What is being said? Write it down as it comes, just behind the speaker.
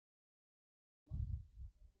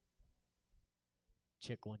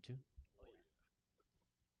Check one, two.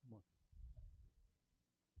 Come on.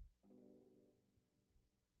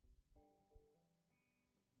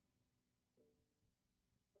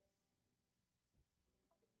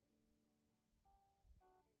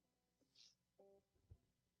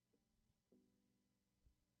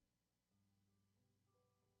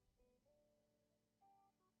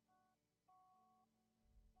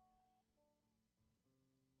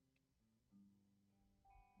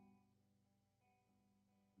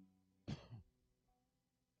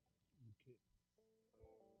 Okay.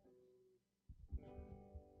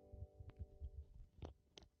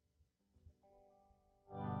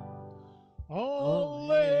 All All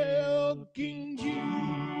hail hail King King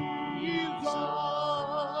Jesus. Jesus.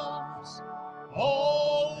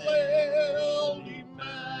 All hail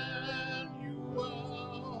Emmanuel.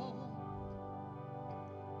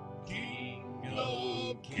 King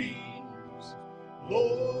of kings,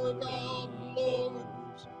 Lord of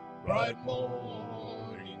lords, bright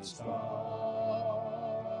morning star.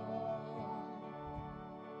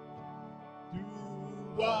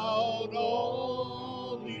 Throughout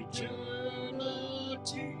all eternity,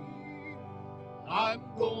 I'm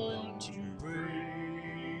going to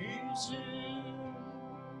praise Him,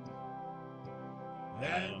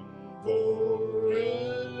 and forevermore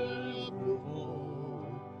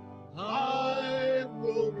I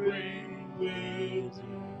will reign with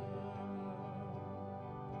Him.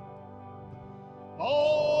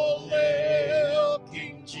 All hail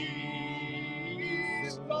King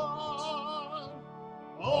Jesus.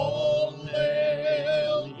 All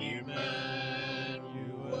hail Emmanuel.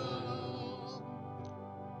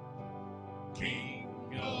 King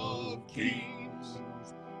of kings,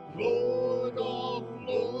 Lord of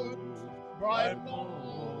lords, bright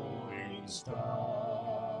morning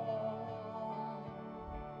star.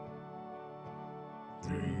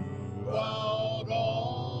 Throughout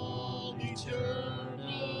all eternity,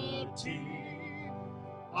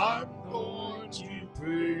 I'm going to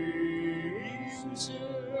praise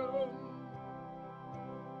Him,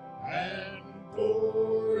 and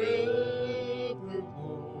forevermore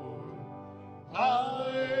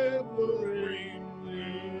I will reign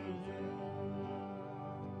with Him.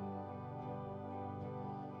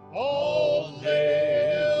 All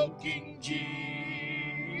hail King Jesus.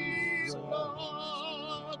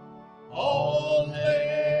 All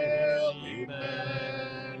hail Emmanuel.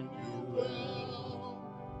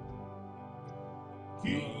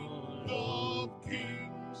 King of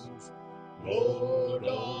kings, Lord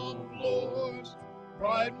of lords,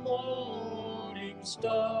 bright morning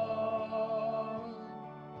star.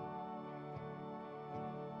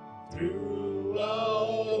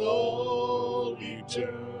 Throughout all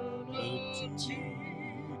eternity,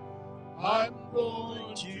 I'm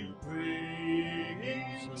going to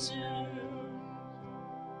praise Him,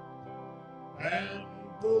 and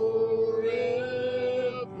forevermore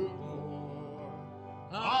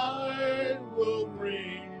I will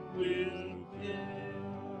reign with Him,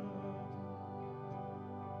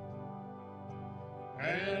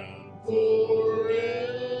 and forevermore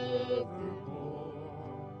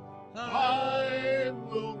I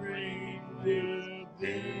will reign with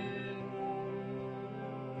Him.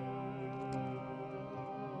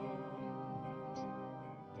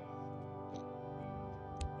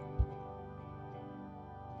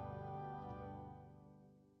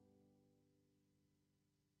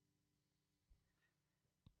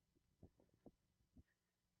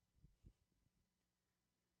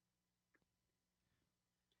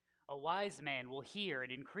 A wise man will hear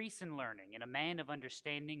and increase in learning, and a man of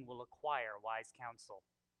understanding will acquire wise counsel.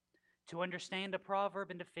 To understand a proverb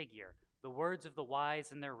and a figure, the words of the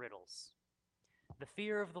wise and their riddles. The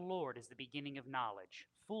fear of the Lord is the beginning of knowledge.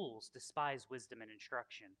 Fools despise wisdom and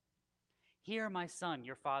instruction. Hear, my son,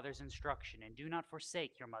 your father's instruction, and do not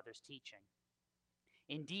forsake your mother's teaching.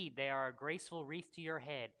 Indeed, they are a graceful wreath to your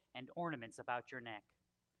head and ornaments about your neck.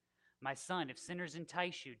 My son, if sinners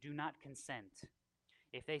entice you, do not consent.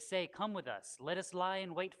 If they say, "Come with us, let us lie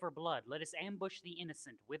in wait for blood, let us ambush the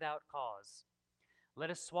innocent without cause. Let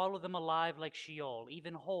us swallow them alive like Sheol,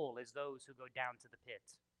 even whole as those who go down to the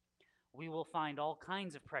pit. We will find all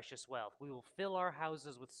kinds of precious wealth. We will fill our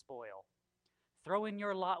houses with spoil. Throw in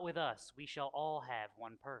your lot with us. We shall all have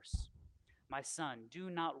one purse. My son, do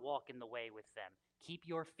not walk in the way with them. Keep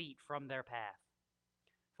your feet from their path.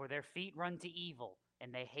 For their feet run to evil,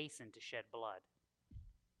 and they hasten to shed blood."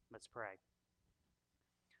 Let's pray.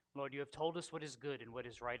 Lord, you have told us what is good and what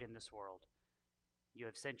is right in this world. You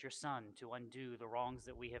have sent your Son to undo the wrongs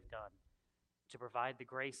that we have done, to provide the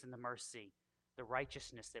grace and the mercy, the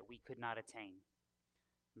righteousness that we could not attain.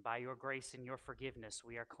 By your grace and your forgiveness,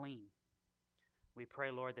 we are clean. We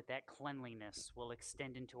pray, Lord, that that cleanliness will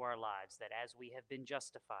extend into our lives, that as we have been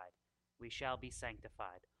justified, we shall be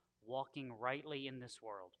sanctified, walking rightly in this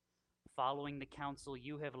world, following the counsel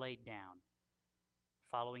you have laid down,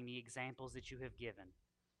 following the examples that you have given,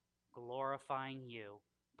 glorifying you,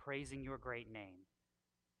 praising your great name.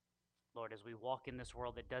 Lord, as we walk in this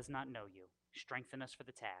world that does not know you, strengthen us for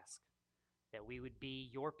the task, that we would be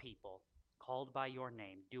your people, called by your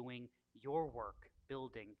name, doing your work,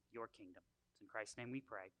 building your kingdom. It's in Christ's name we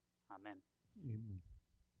pray. Amen. Amen.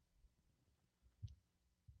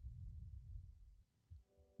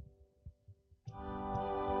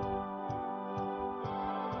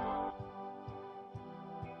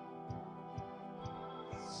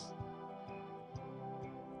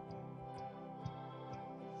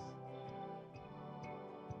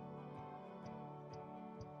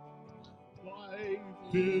 Life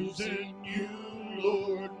is in you,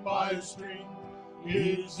 Lord, my strength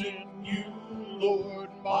is in you, Lord,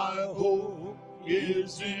 my hope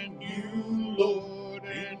is in you, Lord,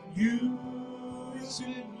 and you is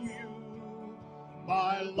in you.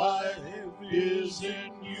 My life is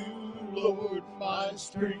in you, Lord, my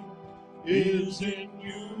strength is in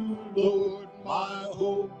you, Lord, my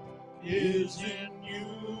hope is in you,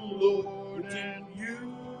 Lord, and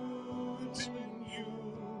you is in you.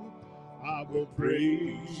 I will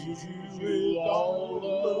praise you with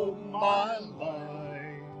all of my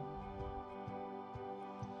life,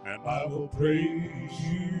 and I will praise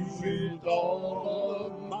you with all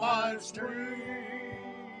of my strength,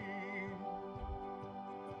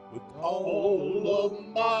 with all of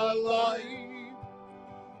my life,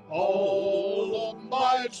 all of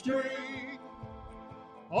my strength,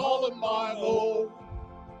 all of my hope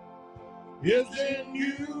is in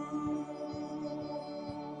you.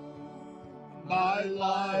 My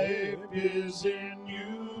life is in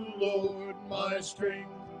you, Lord, my strength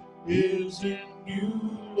is in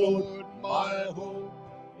you, Lord, my hope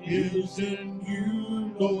is in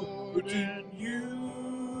you, Lord, and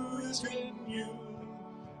you is in you.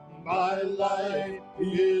 My life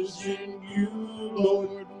is in you,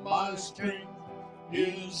 Lord, my strength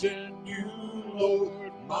is in you,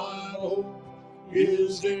 Lord, my hope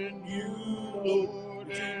is in you, Lord,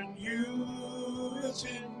 and you is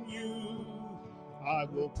in you. I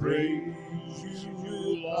will praise you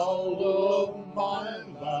with all of my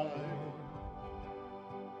life,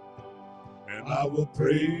 and I will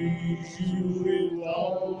praise you with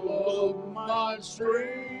all of my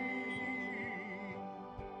strength,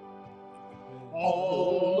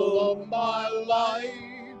 all of my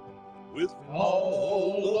life, with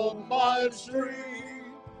all of my strength,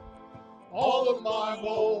 all of my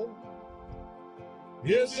hope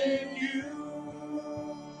is in you.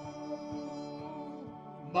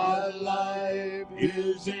 My life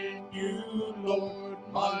is in you, Lord,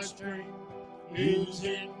 my strength is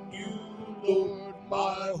in you, Lord,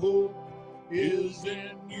 my hope is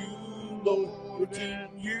in you, Lord, and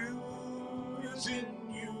you is in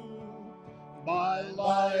you. My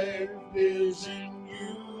life is in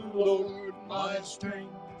you, Lord, my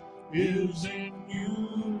strength is in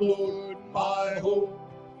you, Lord, my hope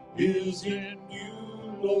is in you,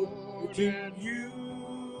 Lord, and you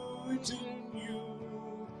is in you,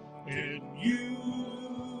 and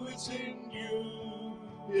you is in you,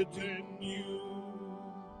 it's in you.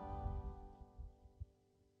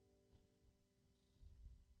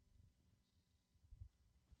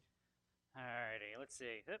 Alrighty, let's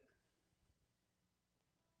see. Oop.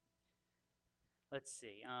 Let's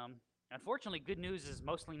see. Unfortunately, good news is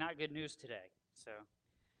mostly not good news today. So,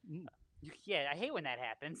 Mm. yeah, I hate when that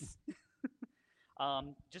happens.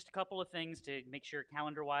 Just a couple of things to make sure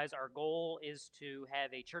calendar-wise. Our goal is to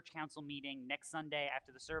have a church council meeting next Sunday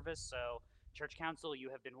after the service. So, church council, you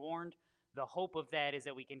have been warned. The hope of that is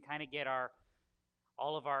that we can kind of get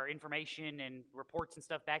all of our information and reports and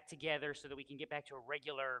stuff back together so that we can get back to a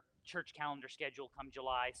regular church calendar schedule come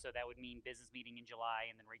July. So that would mean business meeting in July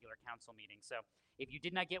and then regular council meeting. So if you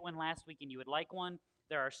did not get one last week and you would like one,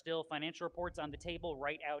 there are still financial reports on the table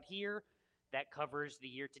right out here. That covers the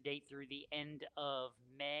year to date through the end of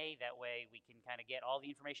May. That way we can kind of get all the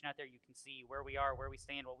information out there. You can see where we are, where we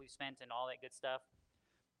stand, what we've spent, and all that good stuff.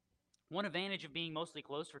 One advantage of being mostly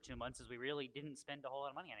closed for 2 months is we really didn't spend a whole lot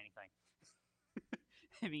of money on anything.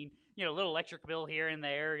 I mean, a little electric bill here and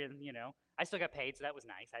there, and I still got paid, so that was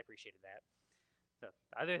nice. I appreciated that. So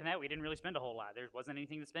other than that, we didn't really spend a whole lot. There wasn't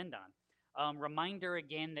anything to spend on. Reminder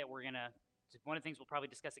again that we're gonna. One of the things we'll probably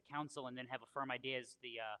discuss at council and then have a firm idea is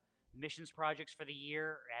the missions projects for the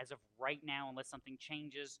year. As of right now, unless something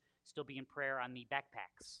changes, still be in prayer on the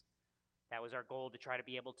backpacks. That was our goal, to try to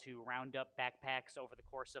be able to round up backpacks over the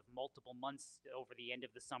course of multiple months over the end of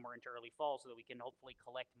the summer into early fall so that we can hopefully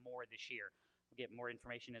collect more this year. We'll get more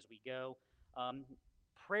information as we go.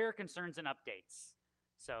 Prayer concerns and updates.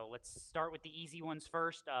 So let's start with the easy ones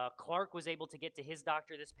first. Clark was able to get to his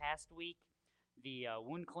doctor this past week. The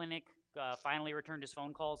wound clinic finally returned his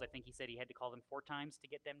phone calls. I think he said he had to call them 4 times to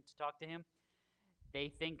get them to talk to him. They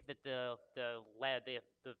think that the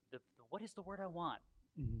what is the word I want?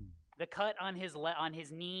 The cut on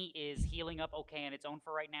his knee is healing up okay on its own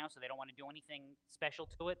for right now, so they don't want to do anything special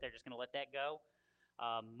to it. They're just going to let that go.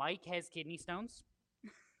 Mike has kidney stones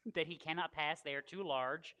that he cannot pass. They are too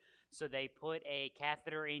large, so they put a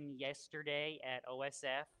catheter in yesterday at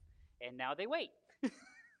OSF, and now they wait.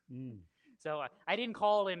 So I didn't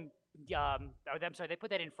call him. I'm sorry, they put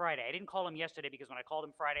that in Friday. I didn't call him yesterday because when I called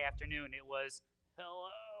him Friday afternoon, it was,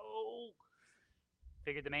 hello.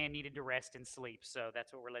 Figured the man needed to rest and sleep, so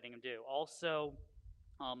that's what we're letting him do. Also,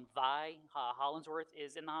 Vi Hollinsworth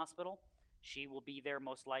is in the hospital. She will be there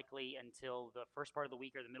most likely until the first part of the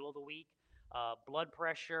week or the middle of the week. Blood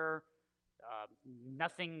pressure,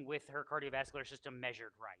 nothing with her cardiovascular system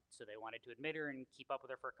measured right. So they wanted to admit her and keep up with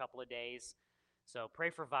her for a couple of days. So pray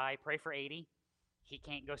for Vi, pray for 80. He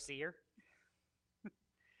can't go see her.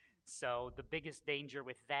 So the biggest danger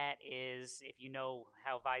with that is, if you know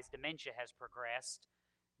how Vi's dementia has progressed,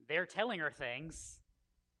 they're telling her things,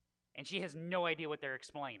 and she has no idea what they're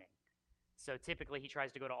explaining. So typically he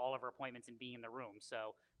tries to go to all of her appointments and be in the room.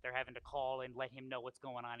 So they're having to call and let him know what's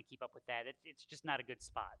going on and keep up with that. It's just not a good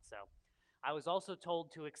spot. So I was also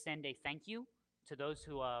told to extend a thank you to those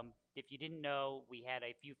who, if you didn't know, we had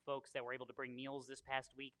a few folks that were able to bring meals this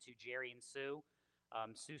past week to Jerry and Sue.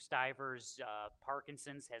 Sue Stiver's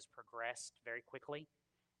Parkinson's has progressed very quickly,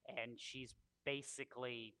 and she's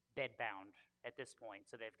basically bedbound at this point.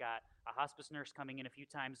 So they've got a hospice nurse coming in a few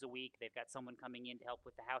times a week. They've got someone coming in to help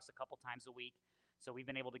with the house a couple times a week. So we've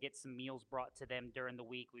been able to get some meals brought to them during the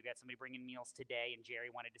week. We've got somebody bringing meals today, and Jerry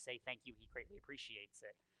wanted to say thank you. He greatly appreciates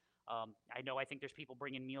it. I think there's people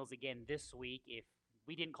bringing meals again this week. If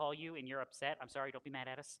we didn't call you and you're upset, I'm sorry, don't be mad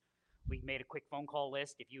at us. We made a quick phone call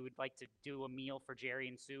list. If you would like to do a meal for Jerry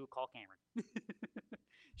and Sue, call Cameron.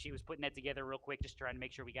 She was putting that together real quick, just trying to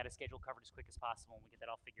make sure we got a schedule covered as quick as possible and we get that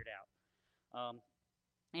all figured out.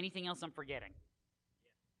 Anything else I'm forgetting?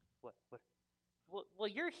 What? Well,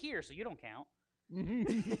 you're here, so you don't count.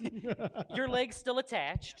 Your leg's still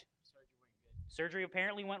attached. Surgery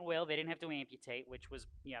apparently went well. They didn't have to amputate, which was,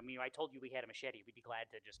 I told you we had a machete. We'd be glad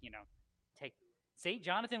to just, take. See,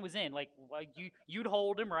 Jonathan was in. Like, you'd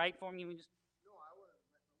hold him, right, for me. Just... No, I wouldn't.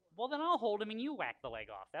 Well, then I'll hold him and you whack the leg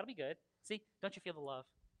off. That'll be good. See, don't you feel the love?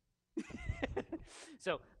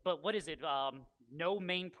 So, but what is it? No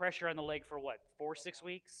main pressure on the leg for what? 4 to 6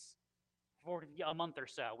 weeks? For a month or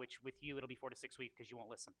so. Which with you it'll be 4 to 6 weeks because you won't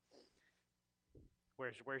listen.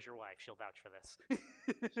 Where's your wife? She'll vouch for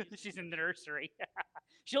this. She's in the nursery.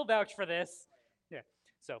 She'll vouch for this. Yeah.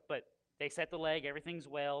 So, but they set the leg. Everything's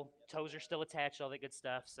well. Toes are still attached. All that good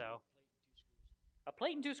stuff. So, a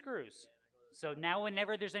plate and 2 screws. So now,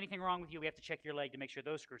 whenever there's anything wrong with you, we have to check your leg to make sure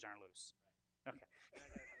those screws aren't loose. Okay.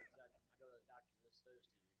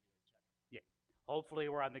 Yeah. Hopefully,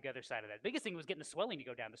 we're on the other side of that. Biggest thing was getting the swelling to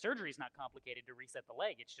go down. The surgery's not complicated to reset the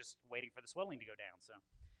leg. It's just waiting for the swelling to go down. So,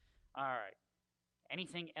 all right.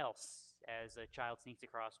 Anything else as a child sneaks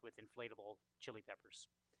across with inflatable chili peppers?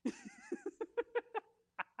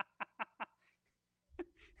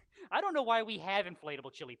 I don't know why we have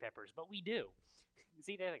inflatable chili peppers, but we do.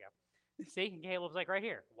 See, there they go. See, Caleb's like right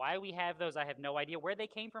here. Why we have those, I have no idea. Where they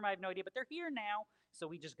came from, I have no idea, but they're here now, so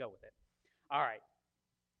we just go with it. All right.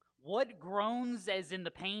 What groans as in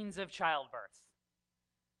the pains of childbirth?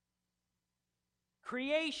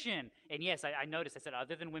 Creation. And yes, I noticed, I said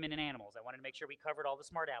other than women and animals. I wanted to make sure we covered all the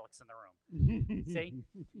smart Alex in the room. See,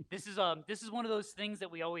 this is one of those things that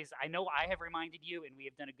we always, I know I have reminded you, and we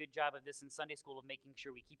have done a good job of this in Sunday school of making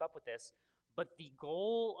sure we keep up with this. But the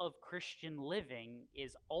goal of Christian living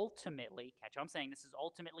is ultimately, catch what I'm saying, this is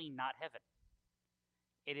ultimately not heaven.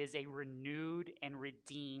 It is a renewed and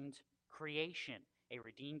redeemed creation, a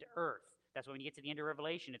redeemed earth. That's why when you get to the end of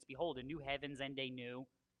Revelation, it's behold, a new heavens and a new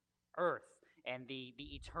earth. And the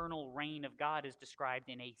eternal reign of God is described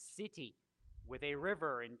in a city with a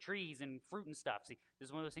river and trees and fruit and stuff. See, this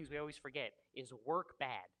is one of those things we always forget. Is work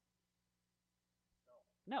bad?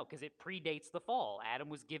 No, because it predates the fall. Adam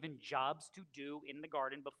was given jobs to do in the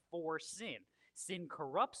garden before sin. Sin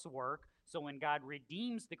corrupts work, so when God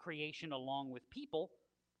redeems the creation along with people,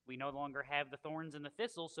 we no longer have the thorns and the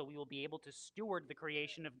thistles, so we will be able to steward the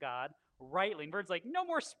creation of God rightly. And Bird's like, no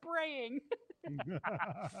more spraying.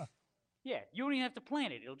 Yeah, you don't even have to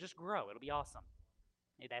plant it. It'll just grow. It'll be awesome.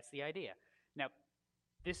 That's the idea. Now,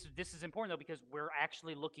 this is important though because we're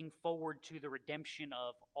actually looking forward to the redemption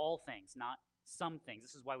of all things, not some things.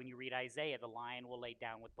 This is why when you read Isaiah, the lion will lay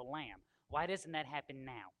down with the lamb. Why doesn't that happen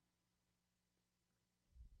now?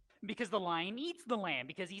 Because the lion eats the lamb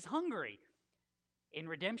because he's hungry. In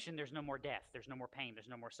redemption, there's no more death, there's no more pain, there's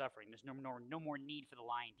no more suffering, there's no more need for the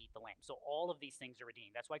lion to eat the lamb. So all of these things are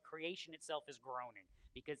redeemed. That's why creation itself is groaning,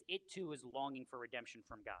 because it too is longing for redemption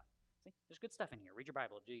from God. See, there's good stuff in here. Read your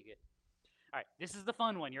Bible, it'll do you good. All right, this is the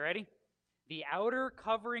fun one. You ready? The outer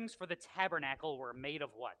coverings for the tabernacle were made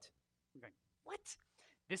of what? You're going, what?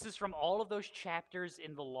 This is from all of those chapters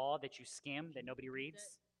in the law that you skim that nobody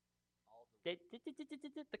reads. The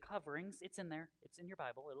coverings, it's in there. It's in your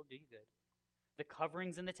Bible. It'll do you good. The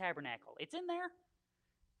coverings in the tabernacle. It's in there.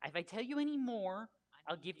 If I tell you any more,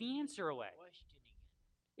 I'll give the answer away.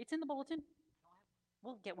 It's in the bulletin.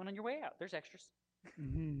 Well, get one on your way out. There's extras.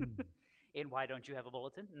 And why don't you have a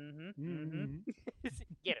bulletin?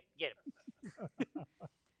 Get him.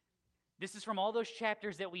 This is from all those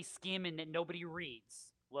chapters that we skim and that nobody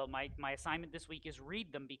reads. Well, my assignment this week is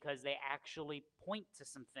read them because they actually point to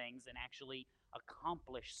some things and actually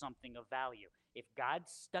accomplish something of value. If God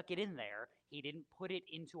stuck it in there, he didn't put it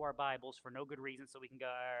into our Bibles for no good reason so we can go,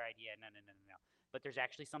 all right, yeah, no. But there's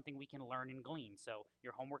actually something we can learn and glean. So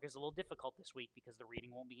your homework is a little difficult this week because the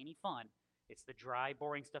reading won't be any fun. It's the dry,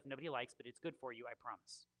 boring stuff nobody likes, but it's good for you, I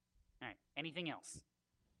promise. All right, anything else?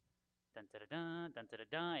 Dun, da, da, dun, dun, da, da,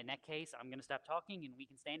 dun. In that case, I'm going to stop talking and we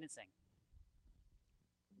can stand and sing.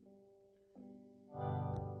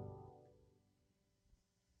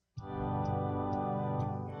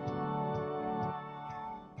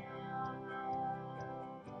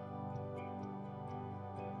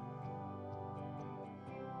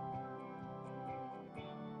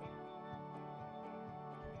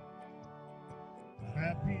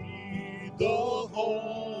 Happy the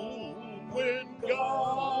home when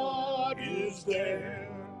God is there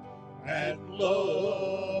and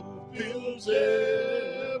love fills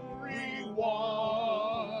everyone.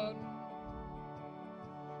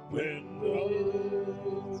 When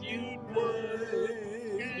both you work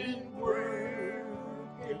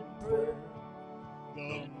and prayer,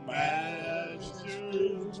 the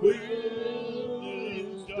Master's will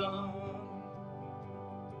is done.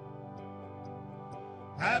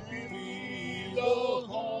 Happy the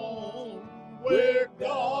home where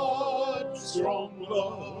God's strong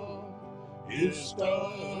love is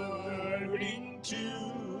starting to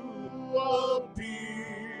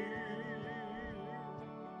appear,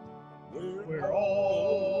 where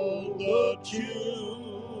all the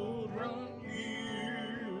children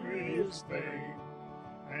hear His faith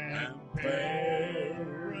and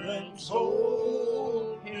parents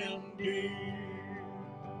hold Him dear.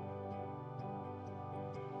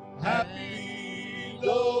 Happy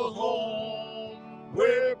the home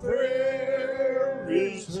where prayer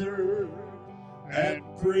is heard and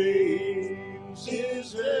praise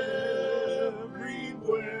is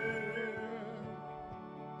everywhere,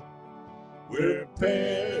 where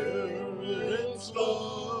parents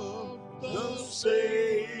love the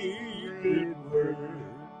sacred word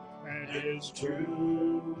and His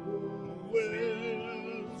true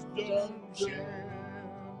wisdom share.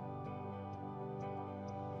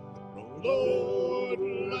 Lord,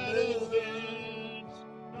 let us in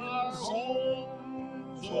our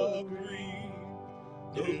homes agree,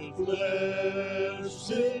 His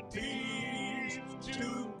blessed peace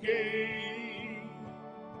to gain.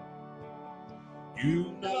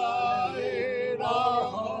 Unite our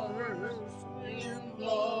hearts in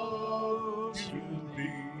love to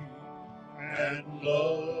Thee, and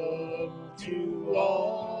love to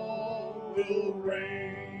all will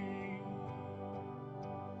reign.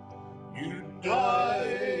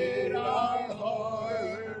 Unite our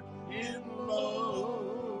heart in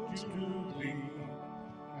love to Thee,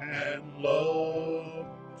 and love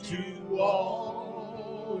to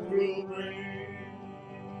all will reign.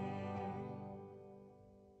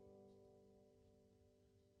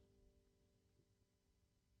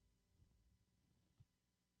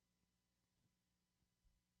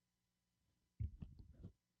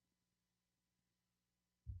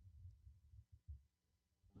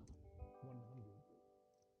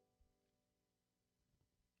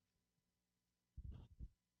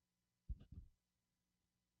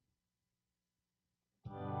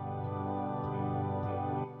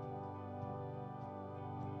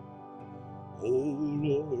 O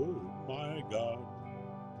Lord my God,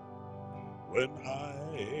 when I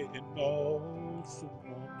in awesome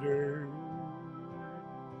wonder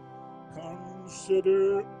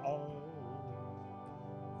consider all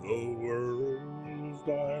The worlds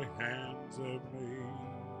thy hands have made.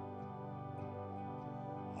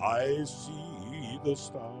 I see the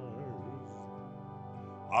stars,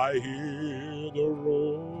 I hear the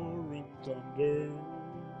roaring thunder,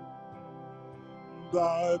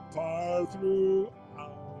 thy power throughout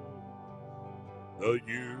the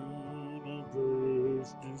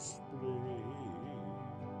universe display.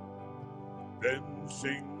 Then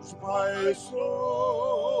sings my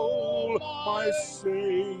soul, my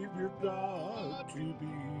Savior God to thee.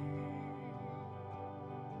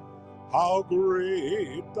 How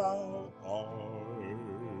great thou art,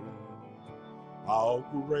 how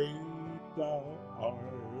great thou art.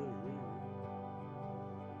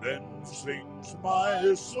 Then sings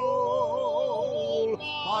my soul,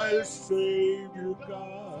 my Savior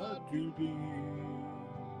God to thee.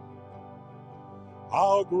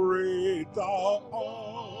 How great thou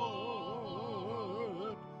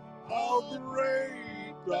art, how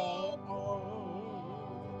great thou art.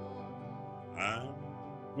 And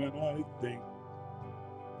when I think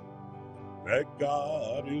that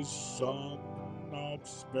God His Son not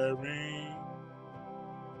sparing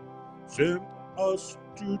sent us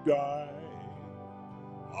to die,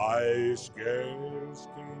 I scarce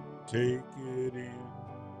can take it in,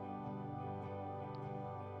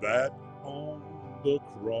 that on the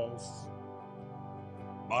cross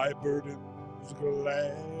my burdens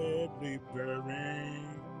gladly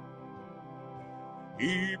bearing,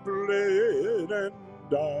 He bled and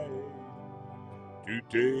died to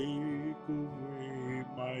take away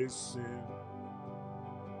my sin.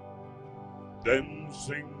 Then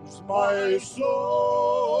sings my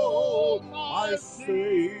soul, my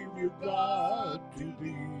Savior God to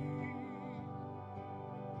thee.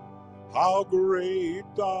 How great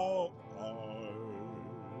thou art,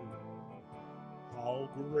 how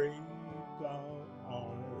great thou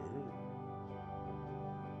art.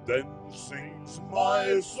 Then sings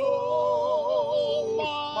my soul,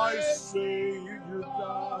 my Savior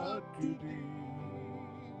God to thee.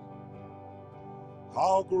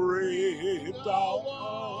 How great thou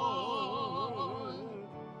art,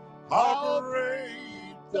 how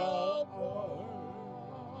great thou art.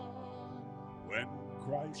 When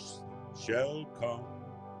Christ shall come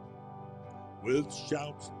with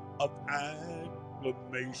shouts of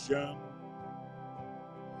acclamation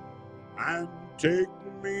and take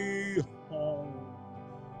me home,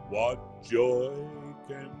 what joy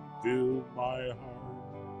can fill my heart?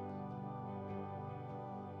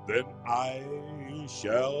 Then I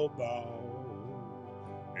shall bow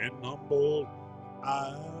in humble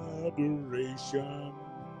adoration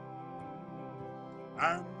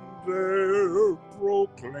and there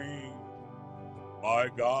proclaim, my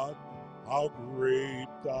God, how great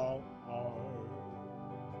thou art.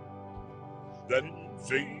 Then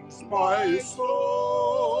sings my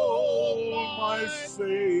soul, my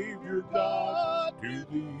Savior God to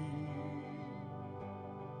thee.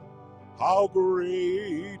 How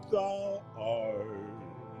great thou art,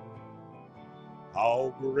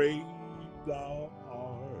 how great thou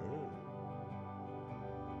art.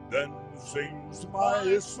 Then sings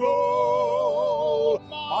my soul,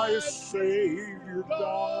 my Savior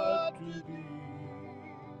God to thee.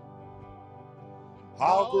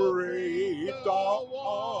 How great thou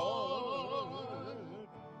art,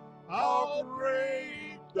 how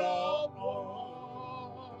great thou art.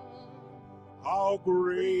 How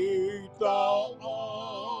great thou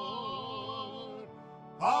art,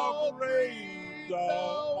 how great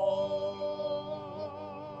thou art.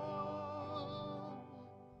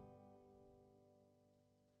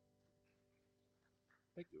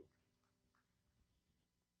 Thank you.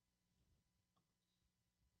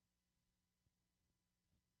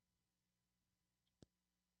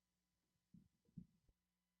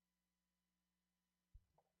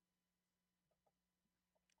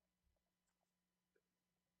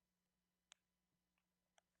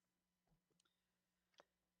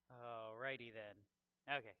 Alrighty then.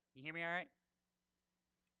 Okay, you hear me all right?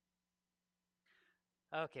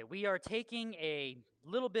 Okay, we are taking a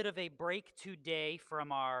little bit of a break today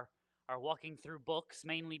from our walking through books,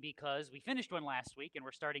 mainly because we finished one last week and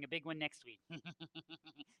we're starting a big one next week. And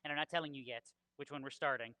I'm not telling you yet which one we're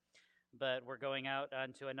starting, but we're going out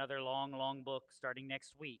onto another long, long book starting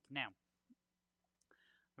next week. Now,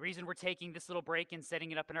 the reason we're taking this little break and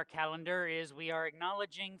setting it up in our calendar is we are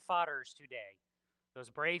acknowledging fathers today. Those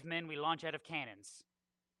brave men we launch out of cannons.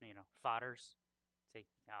 You know, fathers. See,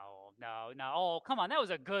 no. Oh, come on, that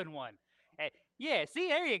was a good one. Yeah, see,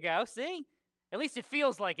 there you go. See, at least it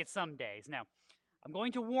feels like it some days. Now, I'm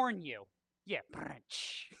going to warn you. Yeah,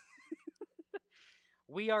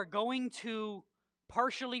 we are going to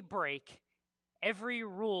partially break every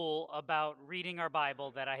rule about reading our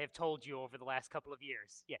Bible that I have told you over the last couple of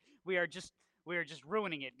years. Yeah, we are just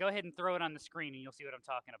ruining it. Go ahead and throw it on the screen and you'll see what I'm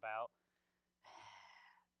talking about.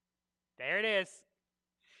 There it is.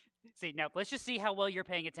 See, now let's just see how well you're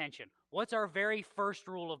paying attention. What's our very first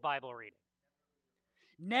rule of Bible reading?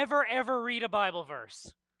 Never ever read a Bible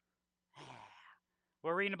verse.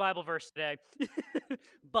 We're reading a Bible verse today.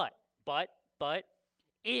 but,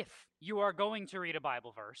 if you are going to read a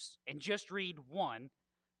Bible verse and just read one,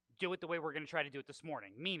 do it the way we're going to try to do it this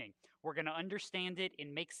morning. Meaning, we're going to understand it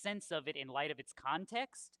and make sense of it in light of its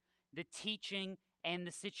context, the teaching, and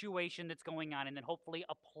the situation that's going on, and then hopefully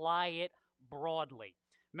apply it broadly.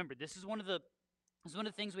 Remember, this is one of the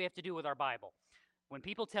things we have to do with our Bible. When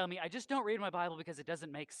people tell me, I just don't read my Bible because it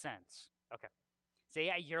doesn't make sense. Okay. See,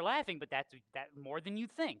 you're laughing, but that's more than you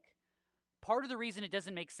think. Part of the reason it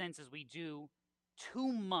doesn't make sense is we do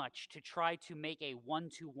too much to try to make a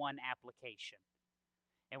one-to-one application.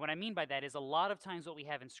 And what I mean by that is a lot of times what we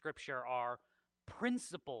have in Scripture are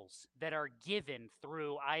principles that are given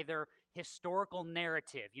through either historical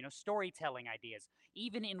narrative, storytelling ideas.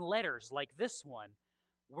 Even in letters like this one,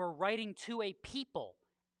 we're writing to a people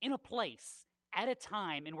in a place at a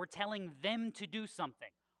time, and we're telling them to do something.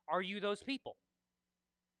 Are you those people?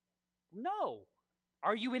 No.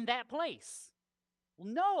 Are you in that place?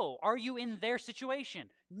 No. Are you in their situation?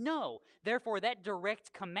 No. Therefore, that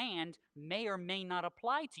direct command may or may not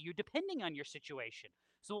apply to you depending on your situation.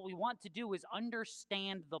 So what we want to do is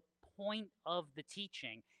understand the point of the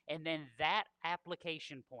teaching, and then that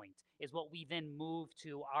application point is what we then move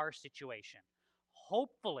to our situation.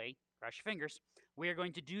 Hopefully, cross your fingers, we are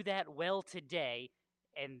going to do that well today,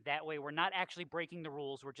 and that way we're not actually breaking the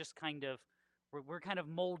rules. We're just kind of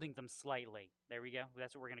molding them slightly. There we go.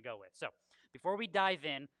 That's what we're going to go with. So before we dive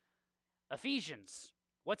in, Ephesians.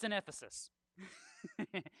 What's in Ephesus?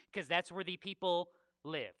 Because that's where the people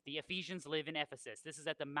live. The Ephesians live in Ephesus. This is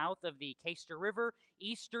at the mouth of the Cayster River,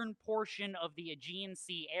 eastern portion of the Aegean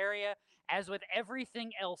Sea area. As with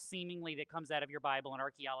everything else seemingly that comes out of your Bible and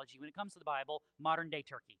archaeology, when it comes to the Bible, modern-day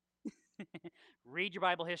Turkey. Read your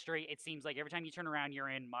Bible history. It seems like every time you turn around, you're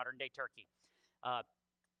in modern-day Turkey.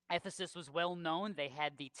 Ephesus was well known. They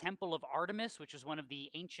had the Temple of Artemis, which was one of the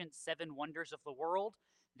ancient seven wonders of the world.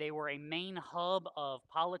 They were a main hub of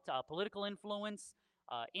political influence,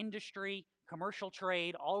 industry, commercial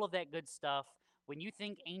trade, all of that good stuff. When you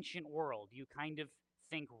think ancient world, you kind of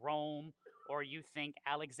think Rome or you think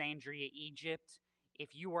Alexandria, Egypt. If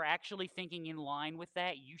you were actually thinking in line with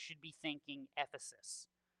that, you should be thinking Ephesus.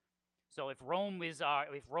 So if Rome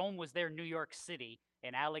was their New York City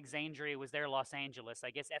and Alexandria was their Los Angeles, I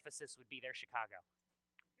guess Ephesus would be their Chicago.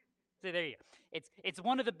 So there you go. It's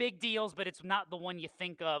one of the big deals, but it's not the one you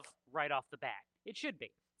think of right off the bat. It should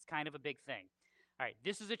be. It's kind of a big thing. All right,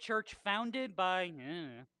 this is a church founded by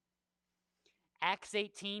Acts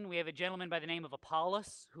 18. We have a gentleman by the name of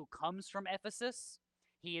Apollos who comes from Ephesus.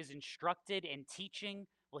 He is instructed and teaching.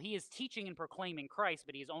 Well, he is teaching and proclaiming Christ,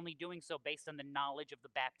 but he is only doing so based on the knowledge of the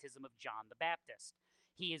baptism of John the Baptist.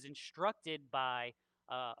 He is instructed by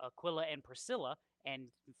Aquila and Priscilla and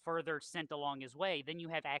further sent along his way. Then you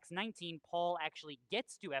have Acts 19. Paul actually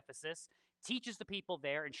gets to Ephesus, teaches the people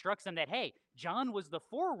there, instructs them that, hey, John was the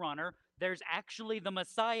forerunner. There's actually the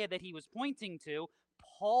Messiah that he was pointing to.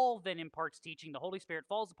 Paul then imparts teaching. The Holy Spirit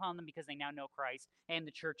falls upon them because they now know Christ, and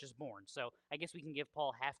the church is born. So I guess we can give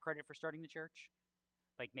Paul half credit for starting the church,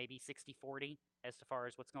 like maybe 60-40 as far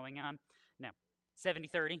as what's going on. No,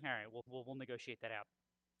 70-30. All right, we'll negotiate that out.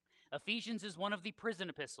 Ephesians is one of the prison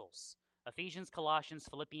epistles. Ephesians, Colossians,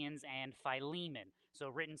 Philippians, and Philemon. So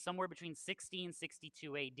written somewhere between 60 and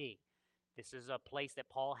 62 AD. This is a place that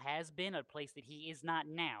Paul has been, a place that he is not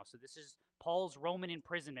now. So this is Paul's Roman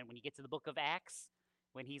imprisonment. When you get to the book of Acts,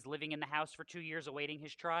 when he's living in the house for 2 years awaiting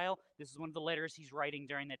his trial, this is one of the letters he's writing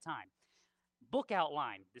during that time. Book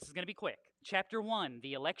outline. This is going to be quick. Chapter 1,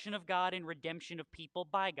 the election of God and redemption of people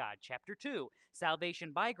by God. Chapter 2,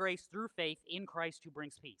 salvation by grace through faith in Christ who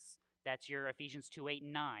brings peace. That's your Ephesians 2, 8,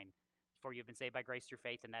 and 9. For you have been saved by grace through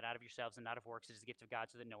faith, and that out of yourselves and not of works. It is the gift of God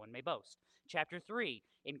so that no one may boast. Chapter 3,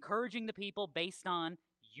 encouraging the people based on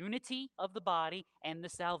unity of the body and the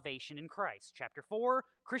salvation in Christ. Chapter 4,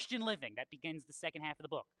 Christian living. That begins the second half of the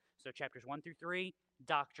book. So chapters 1 through 3,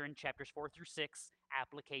 doctrine. Chapters 4 through 6,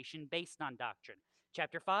 application based on doctrine.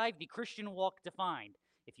 Chapter 5, the Christian walk defined.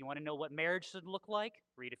 If you want to know what marriage should look like,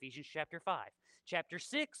 read Ephesians chapter 5. Chapter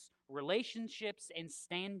 6, relationships and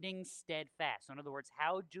standing steadfast. So in other words,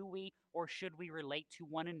 how do we or should we relate to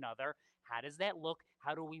one another? How does that look?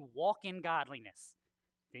 How do we walk in godliness?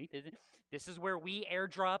 This is where we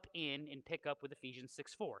airdrop in and pick up with Ephesians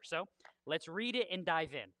 6:4. So let's read it and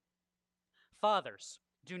dive in. Fathers,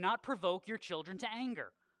 do not provoke your children to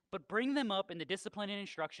anger, but bring them up in the discipline and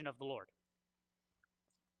instruction of the Lord.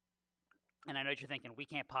 And I know what you're thinking, we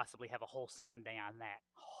can't possibly have a whole Sunday on that.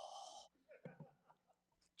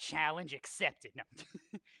 Challenge accepted. No.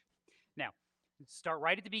 Now, start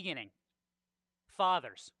right at the beginning.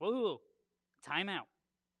 Fathers. Whoa, time out.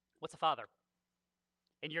 What's a father?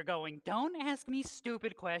 And you're going, don't ask me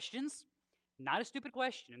stupid questions. Not a stupid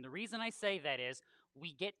question. And the reason I say that is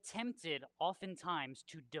we get tempted oftentimes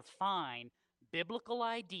to define biblical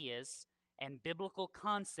ideas and biblical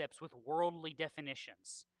concepts with worldly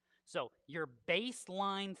definitions. So your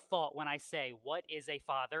baseline thought when I say, what is a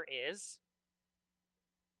father, is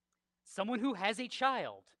someone who has a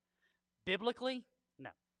child. Biblically,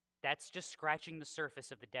 no. That's just scratching the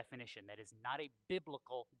surface of the definition. That is not a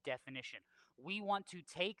biblical definition. We want to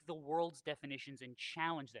take the world's definitions and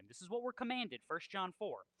challenge them. This is what we're commanded, 1 John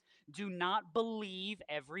 4. Do not believe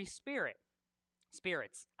every spirit.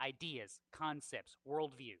 Spirits, ideas, concepts,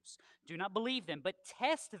 worldviews. Do not believe them, but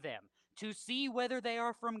test them to see whether they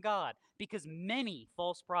are from God, because many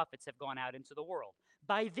false prophets have gone out into the world.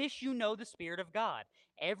 By this you know the Spirit of God.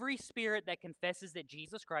 Every spirit that confesses that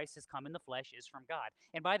Jesus Christ has come in the flesh is from God.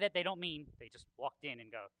 And by that, they don't mean they just walked in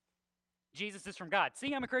and go, Jesus is from God.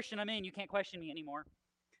 See, I'm a Christian, I'm in, you can't question me anymore.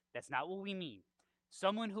 That's not what we mean.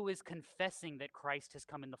 Someone who is confessing that Christ has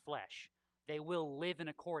come in the flesh, they will live in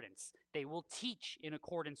accordance. They will teach in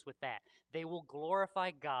accordance with that. They will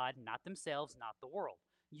glorify God, not themselves, not the world.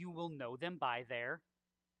 You will know them by their,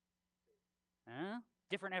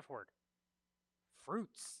 different F word,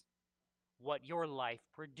 fruits. What your life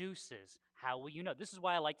produces. How will you know? This is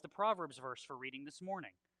why I like the Proverbs verse for reading this morning.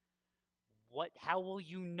 How will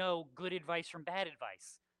you know good advice from bad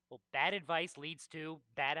advice? Well, bad advice leads to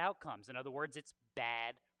bad outcomes. In other words, it's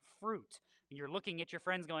bad fruit. You're looking at your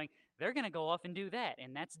friends going, they're going to go off and do that,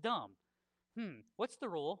 and that's dumb. What's the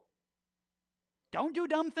rule? Don't do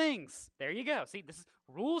dumb things. There you go. See, this is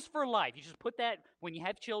rules for life. You just put that, when you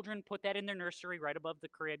have children, put that in their nursery right above the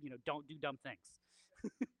crib, don't do dumb things.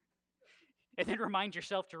 And then remind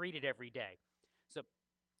yourself to read it every day.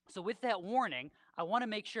 So with that warning, I want to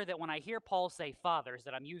make sure that when I hear Paul say fathers,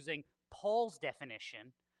 that I'm using Paul's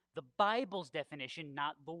definition, the Bible's definition,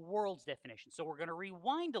 not the world's definition. So we're going to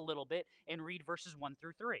rewind a little bit and read verses 1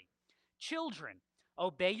 through 3. Children,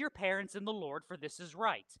 obey your parents in the Lord, for this is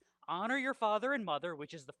right. Honor your father and mother,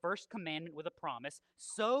 which is the first commandment with a promise,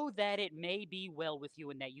 so that it may be well with you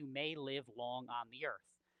and that you may live long on the earth.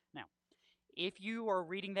 Now, if you are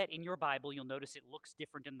reading that in your Bible, you'll notice it looks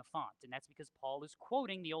different in the font, and that's because Paul is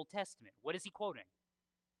quoting the Old Testament. What is he quoting?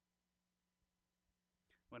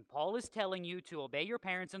 When Paul is telling you to obey your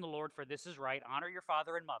parents in the Lord, for this is right, honor your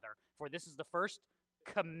father and mother, for this is the first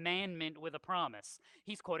commandment with a promise.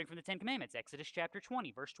 He's quoting from the Ten Commandments, Exodus chapter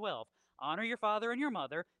 20, verse 12. Honor your father and your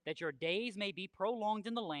mother, that your days may be prolonged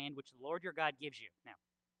in the land which the Lord your God gives you. Now,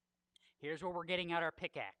 here's where we're getting out our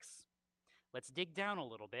pickaxe. Let's dig down a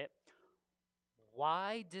little bit.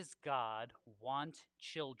 Why does God want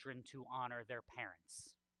children to honor their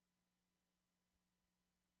parents?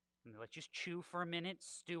 Let's just chew for a minute,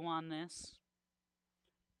 stew on this.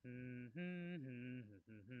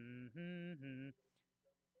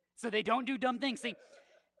 So they don't do dumb things. See,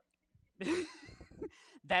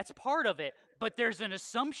 that's part of it, but there's an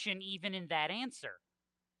assumption even in that answer.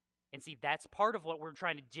 And see, that's part of what we're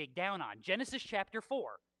trying to dig down on. Genesis chapter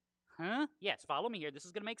 4. Yes, follow me here. This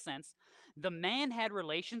is going to make sense. The man had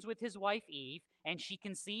relations with his wife Eve, and she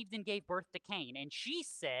conceived and gave birth to Cain. And she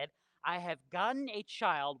said, I have gotten a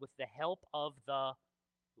child with the help of the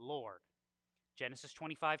Lord. Genesis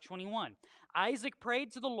 25:21. Isaac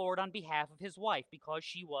prayed to the Lord on behalf of his wife because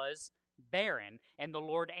she was barren, and the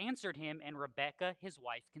Lord answered him, and Rebekah, his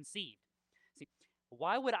wife, conceived. See,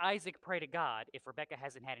 why would Isaac pray to God if Rebekah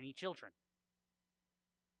hasn't had any children?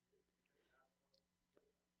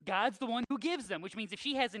 God's the one who gives them, which means if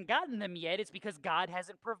she hasn't gotten them yet, it's because God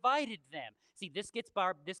hasn't provided them. See, this gets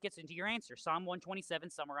into your answer. Psalm 127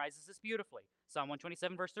 summarizes this beautifully. Psalm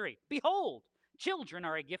 127, verse 3. Behold, children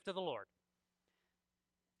are a gift of the Lord.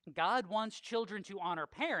 God wants children to honor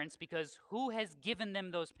parents because who has given them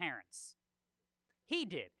those parents? He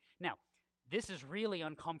did. Now, this is really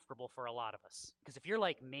uncomfortable for a lot of us, because if you're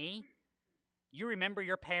like me, you remember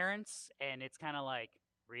your parents, and it's kind of like,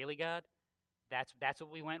 really, God? That's what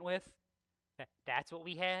we went with? That's what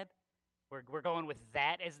we had? We're going with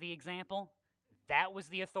that as the example? That was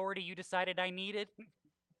the authority you decided I needed?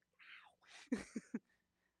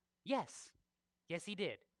 Yes. Yes, he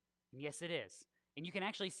did. And yes, it is. And you can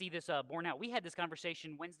actually see this borne out. We had this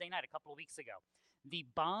conversation Wednesday night a couple of weeks ago. The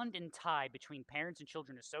bond and tie between parents and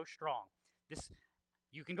children is so strong.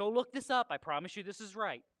 You can go look this up. I promise you this is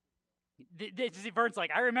right. Vern's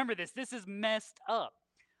like, I remember this. This is messed up.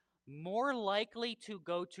 More likely to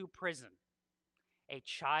go to prison. A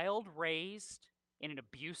child raised in an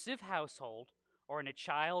abusive household or in a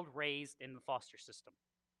child raised in the foster system.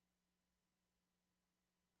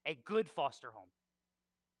 A good foster home.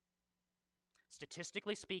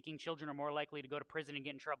 Statistically speaking, children are more likely to go to prison and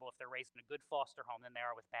get in trouble if they're raised in a good foster home than they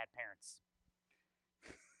are with bad parents.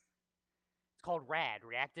 It's called RAD,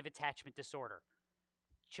 reactive attachment disorder.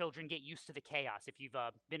 Children get used to the chaos. If you've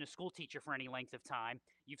been a school teacher for any length of time,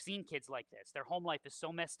 you've seen kids like this. Their home life is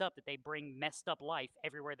so messed up that they bring messed up life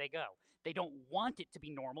everywhere they go. They don't want it to be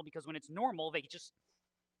normal because when it's normal, they just...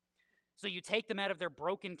 So you take them out of their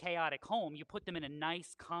broken, chaotic home, you put them in a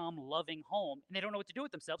nice, calm, loving home, and they don't know what to do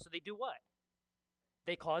with themselves, so they do what?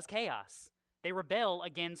 They cause chaos. They rebel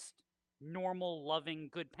against normal, loving,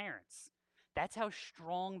 good parents. That's how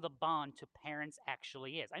strong the bond to parents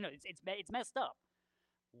actually is. I know it's messed up.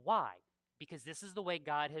 Why? Because this is the way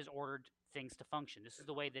God has ordered things to function. This is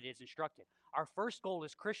the way that it is instructed. Our first goal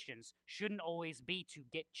as Christians shouldn't always be to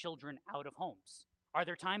get children out of homes. Are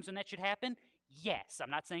there times when that should happen? Yes. I'm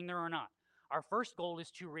not saying there are not. Our first goal is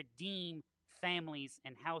to redeem families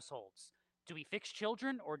and households. Do we fix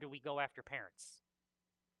children or do we go after parents?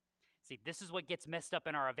 See, this is what gets messed up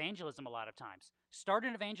in our evangelism a lot of times. Start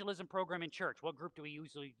an evangelism program in church. What group do we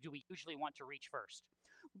usually want to reach first?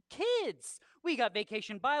 Kids. We got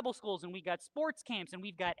vacation Bible schools, and we got sports camps, and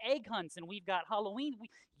we've got egg hunts, and we've got Halloween.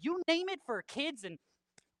 You name it for kids, and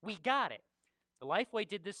we got it. The Lifeway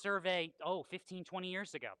did this survey, 15, 20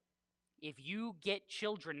 years ago. If you get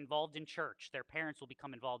children involved in church, their parents will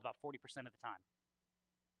become involved about 40% of the time.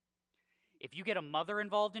 If you get a mother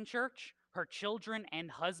involved in church, her children and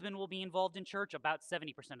husband will be involved in church about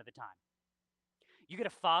 70% of the time. You get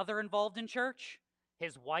a father involved in church,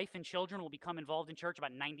 his wife and children will become involved in church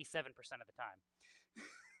about 97% of the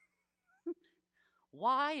time.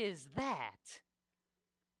 Why is that?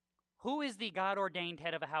 Who is the God-ordained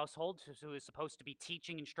head of a household who is supposed to be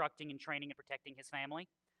teaching, instructing, and training and protecting his family?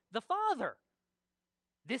 The father.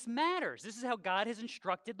 This matters. This is how God has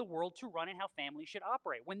instructed the world to run and how families should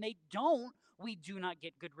operate. When they don't, we do not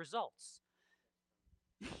get good results.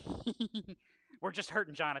 We're just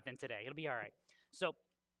hurting Jonathan today. It'll be all right. So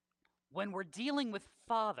when we're dealing with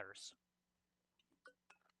fathers,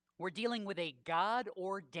 we're dealing with a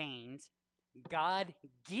God-ordained,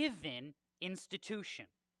 God-given institution.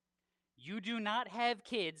 You do not have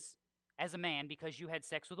kids as a man because you had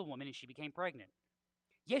sex with a woman and she became pregnant.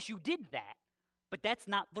 Yes, you did that, but that's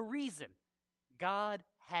not the reason. God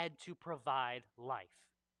had to provide life.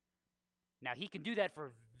 Now, he can do that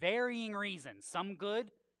for varying reasons. Some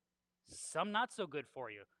good, some not so good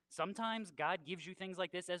for you. Sometimes God gives you things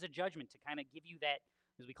like this as a judgment to kind of give you that,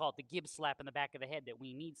 as we call it, the gib slap in the back of the head that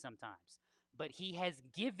we need sometimes. But he has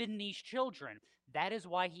given these children. That is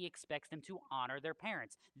why he expects them to honor their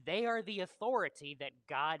parents. They are the authority that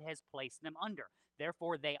God has placed them under.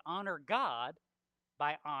 Therefore, they honor God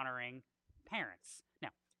by honoring parents. Now,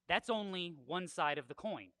 that's only one side of the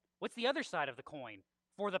coin. What's the other side of the coin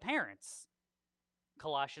for the parents?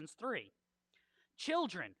 Colossians 3.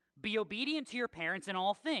 Children, be obedient to your parents in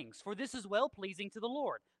all things, for this is well-pleasing to the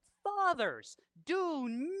Lord. Fathers, do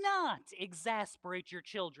not exasperate your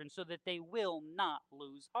children so that they will not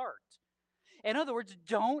lose heart. In other words,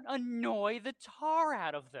 don't annoy the tar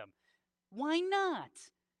out of them. Why not?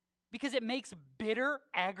 Because it makes bitter,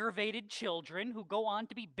 aggravated children who go on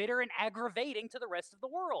to be bitter and aggravating to the rest of the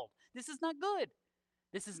world. This is not good.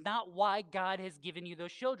 This is not why God has given you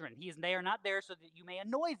those children. They are not there so that you may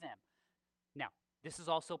annoy them. Now, this is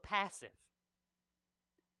also passive.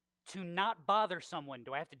 To not bother someone,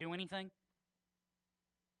 do I have to do anything?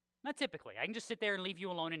 Not typically. I can just sit there and leave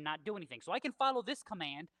you alone and not do anything. So I can follow this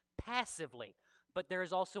command passively. But there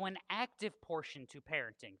is also an active portion to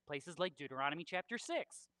parenting. Places like Deuteronomy chapter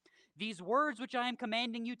 6. These words which I am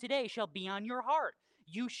commanding you today shall be on your heart.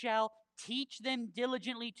 You shall teach them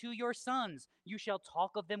diligently to your sons. You shall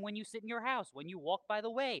talk of them when you sit in your house, when you walk by the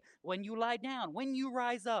way, when you lie down, when you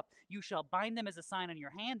rise up. You shall bind them as a sign on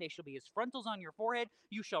your hand. They shall be as frontals on your forehead.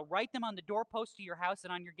 You shall write them on the doorpost to your house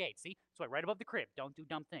and on your gate. See? So right above the crib. Don't do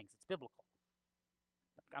dumb things. It's biblical.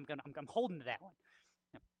 I'm holding to that one.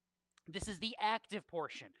 This is the active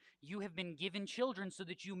portion. You have been given children so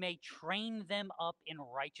that you may train them up in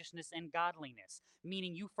righteousness and godliness.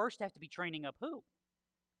 Meaning you first have to be training up who?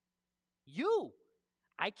 You.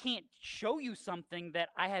 I can't show you something that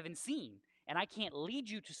I haven't seen. And I can't lead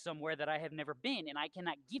you to somewhere that I have never been. And I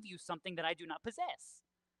cannot give you something that I do not possess.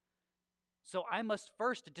 So I must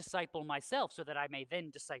first disciple myself so that I may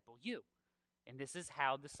then disciple you. And this is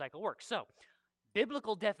how the cycle works. So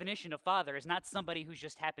Biblical definition of father is not somebody who's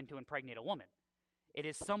just happened to impregnate a woman. It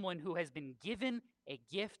is someone who has been given a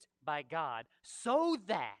gift by God so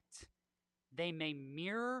that they may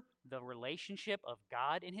mirror the relationship of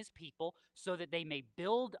God and his people, so that they may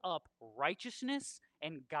build up righteousness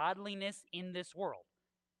and godliness in this world.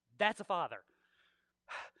 That's a father.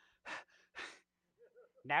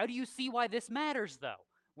 Now, do you see why this matters, though?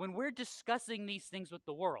 When we're discussing these things with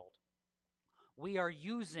the world, we are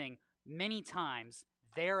using many times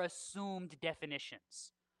their assumed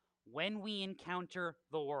definitions. When we encounter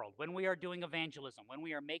the world, when we are doing evangelism, when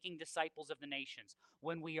we are making disciples of the nations,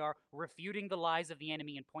 when we are refuting the lies of the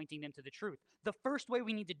enemy and pointing them to the truth, the first way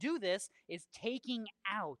we need to do this is taking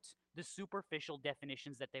out the superficial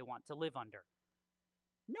definitions that they want to live under.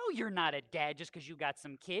 No, you're not a dad just because you got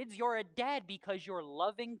some kids. You're a dad because you're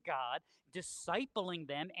loving God, discipling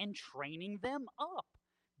them, and training them up.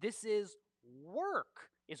 This is work.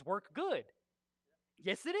 Is work good?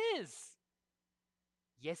 Yes, it is.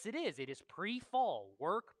 Yes, it is. It is pre-fall.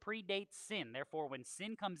 Work predates sin. Therefore, when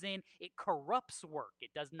sin comes in, it corrupts work.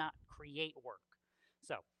 It does not create work.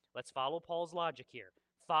 So, let's follow Paul's logic here.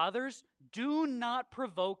 Fathers, do not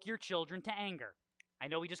provoke your children to anger. I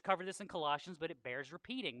know we just covered this in Colossians, but it bears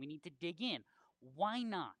repeating. We need to dig in. Why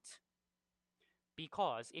not?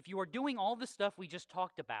 Because if you are doing all the stuff we just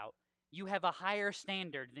talked about, you have a higher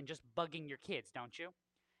standard than just bugging your kids, don't you?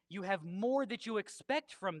 You have more that you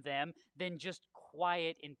expect from them than just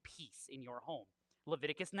quiet and peace in your home.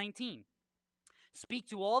 Leviticus 19. Speak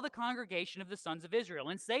to all the congregation of the sons of Israel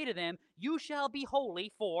and say to them, you shall be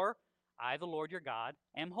holy, for I, the Lord your God,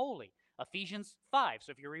 am holy. Ephesians 5.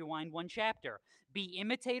 So if you rewind one chapter, be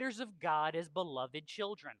imitators of God as beloved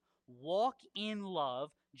children. Walk in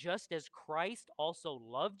love, just as Christ also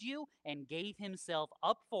loved you and gave himself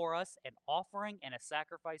up for us, an offering and a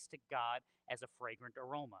sacrifice to God as a fragrant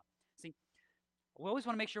aroma. See, we always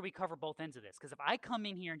want to make sure we cover both ends of this, because if I come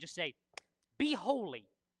in here and just say, be holy,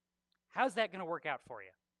 how's that going to work out for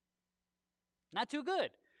you? Not too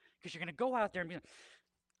good, because you're going to go out there and be like,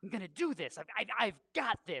 I'm going to do this. I've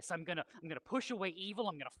got this. I'm going to push away evil.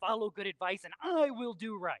 I'm going to follow good advice, and I will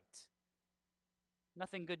do right.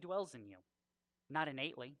 Nothing good dwells in you, not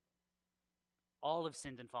innately. All have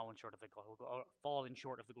sinned and fallen short of the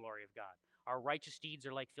glory of God. Our righteous deeds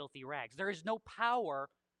are like filthy rags. There is no power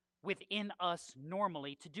within us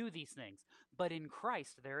normally to do these things, but in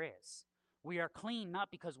Christ there is. We are clean not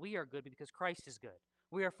because we are good, but because Christ is good.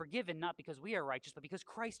 We are forgiven not because we are righteous, but because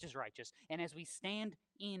Christ is righteous. And as we stand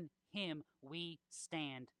in him, we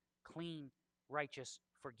stand clean, righteous,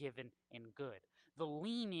 forgiven, and good. The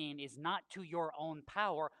lean in is not to your own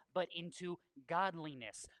power, but into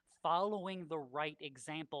godliness, following the right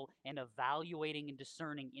example and evaluating and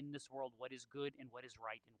discerning in this world what is good and what is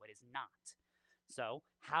right and what is not. So,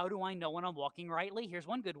 how do I know when I'm walking rightly? Here's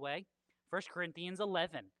one good way. 1 Corinthians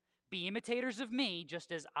 11. Be imitators of me,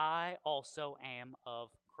 just as I also am of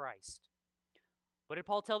Christ. What did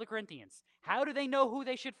Paul tell the Corinthians? How do they know who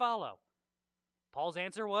they should follow? Paul's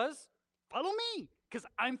answer was, follow me, because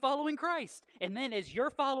I'm following Christ. And then as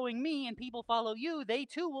you're following me and people follow you, they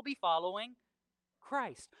too will be following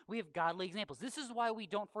Christ. We have godly examples. This is why we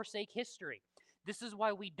don't forsake history. This is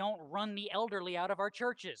why we don't run the elderly out of our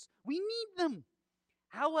churches. We need them.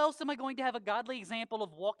 How else am I going to have a godly example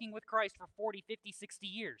of walking with Christ for 40, 50, 60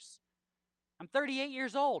 years? I'm 38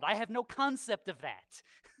 years old. I have no concept of that.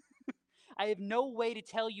 I have no way to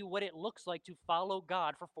tell you what it looks like to follow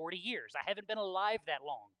God for 40 years. I haven't been alive that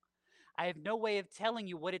long. I have no way of telling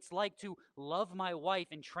you what it's like to love my wife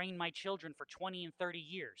and train my children for 20 and 30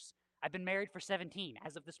 years. I've been married for 17,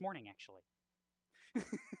 as of this morning, actually.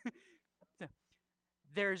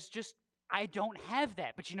 I don't have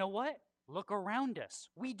that. But you know what? Look around us.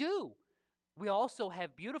 We do. We also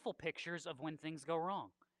have beautiful pictures of when things go wrong.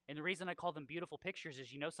 And the reason I call them beautiful pictures is,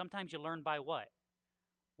 sometimes you learn by what?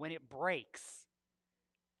 When it breaks.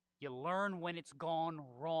 You learn when it's gone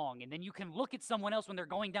wrong. And then you can look at someone else when they're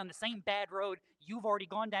going down the same bad road you've already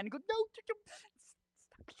gone down and go, no,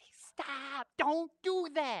 please stop. Don't do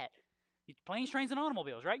that. Planes, trains, and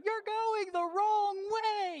automobiles, right? You're going the wrong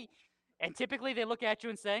way. And typically they look at you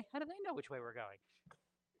and say, how do they know which way we're going?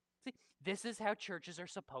 See, this is how churches are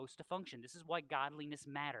supposed to function. This is why godliness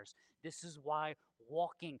matters. This is why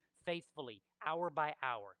walking faithfully, hour by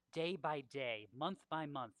hour, day by day, month by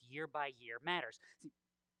month, year by year matters. See,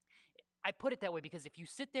 I put it that way because if you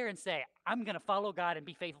sit there and say, I'm going to follow God and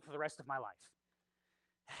be faithful for the rest of my life,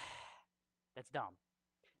 that's dumb.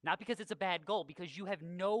 Not because it's a bad goal, because you have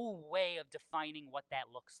no way of defining what that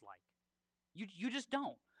looks like. You just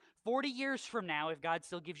don't. 40 years from now, if God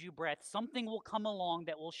still gives you breath, something will come along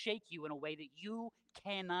that will shake you in a way that you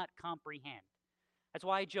cannot comprehend. That's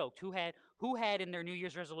why I joked. Who had in their New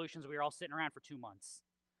Year's resolutions we were all sitting around for 2 months?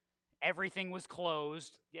 Everything was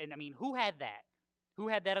closed. And I mean, who had that? Who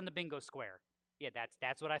had that on the bingo square? Yeah,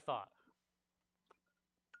 that's what I thought.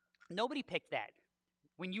 Nobody picked that.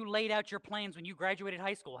 When you laid out your plans when you graduated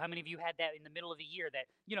high school, how many of you had that in the middle of the year that,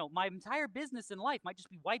 my entire business in life might just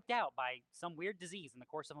be wiped out by some weird disease in the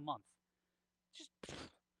course of a month? Just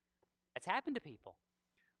that's happened to people.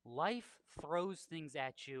 Life throws things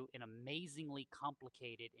at you in amazingly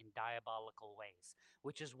complicated and diabolical ways,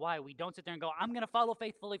 which is why we don't sit there and go, I'm going to follow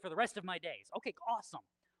faithfully for the rest of my days. Okay, awesome.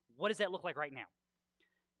 What does that look like right now?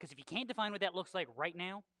 Because if you can't define what that looks like right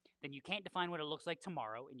now, then you can't define what it looks like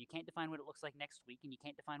tomorrow, and you can't define what it looks like next week, and you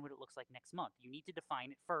can't define what it looks like next month. You need to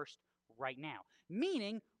define it first right now.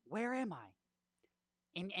 Meaning, where am I?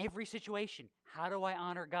 In every situation, how do I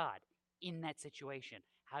honor God in that situation?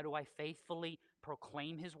 How do I faithfully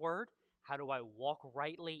proclaim his word? How do I walk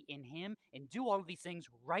rightly in him and do all of these things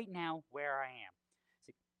right now where I am?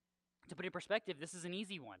 See, to put it in perspective, this is an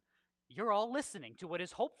easy one. You're all listening to what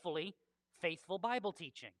is hopefully faithful Bible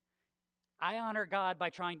teaching. I honor God by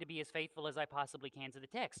trying to be as faithful as I possibly can to the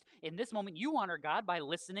text. In this moment, you honor God by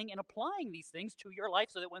listening and applying these things to your life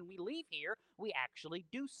so that when we leave here, we actually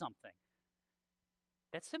do something.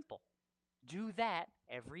 That's simple. Do that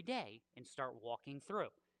every day and start walking through.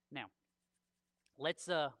 Now, let's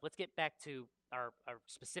get back to our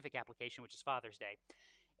specific application, which is Father's Day.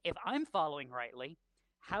 If I'm following rightly,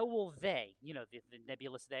 how will they, the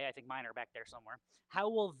nebulous they, I think mine are back there somewhere, how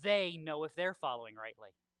will they know if they're following rightly?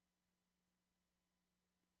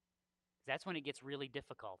 That's when it gets really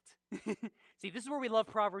difficult. See, this is where we love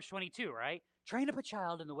Proverbs 22, right? Train up a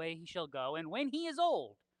child in the way he shall go, and when he is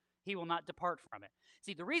old, he will not depart from it.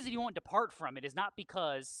 See, the reason he won't depart from it is not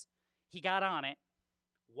because he got on it,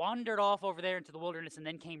 wandered off over there into the wilderness, and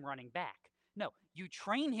then came running back. No, you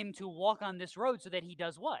train him to walk on this road so that he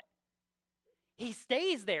does what? He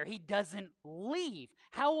stays there. He doesn't leave.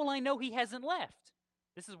 How will I know he hasn't left?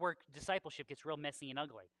 This is where discipleship gets real messy and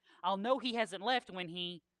ugly. I'll know he hasn't left when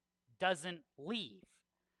he doesn't leave.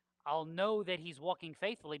 I'll know that he's walking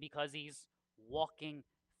faithfully because he's walking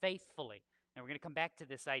faithfully. And we're going to come back to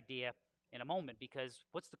this idea in a moment because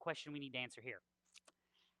what's the question we need to answer here?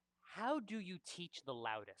 How do you teach the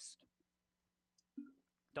loudest?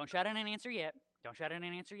 Don't shout out an answer yet. Don't shout out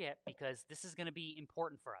an answer yet because this is going to be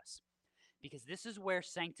important for us. Because this is where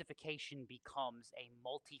sanctification becomes a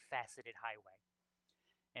multifaceted highway.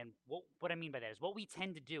 And what I mean by that is what we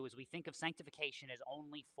tend to do is we think of sanctification as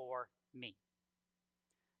only for me.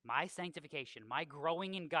 My sanctification, my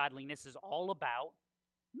growing in godliness is all about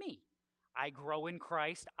me. I grow in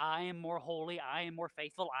Christ. I am more holy. I am more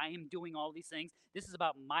faithful. I am doing all these things. This is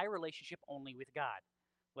about my relationship only with God.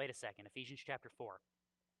 Wait a second. Ephesians chapter 4.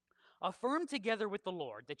 Affirm together with the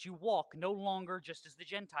Lord that you walk no longer just as the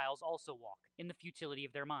Gentiles also walk, in the futility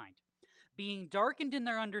of their mind, being darkened in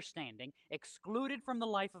their understanding, excluded from the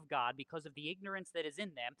life of God because of the ignorance that is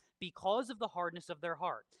in them, because of the hardness of their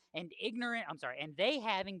heart. And they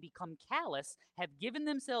having become callous, have given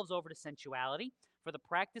themselves over to sensuality for the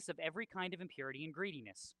practice of every kind of impurity and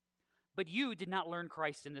greediness. But you did not learn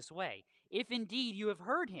Christ in this way, if indeed you have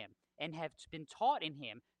heard him and have been taught in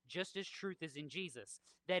him, just as truth is in Jesus,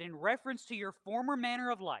 that in reference to your former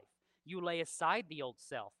manner of life, you lay aside the old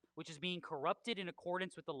self, which is being corrupted in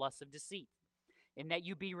accordance with the lusts of deceit, and that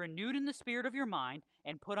you be renewed in the spirit of your mind,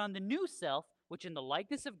 and put on the new self, which in the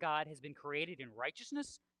likeness of God has been created in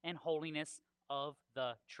righteousness and holiness of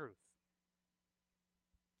the truth.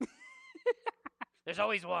 There's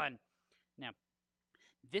always one. Now,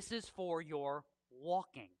 this is for your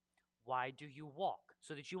walking. Why do you walk?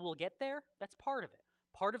 So that you will get there? That's part of it.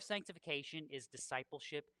 Part of sanctification is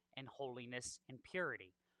discipleship and holiness and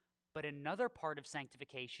purity. But another part of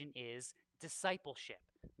sanctification is discipleship.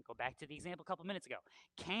 Go back to the example a couple minutes ago.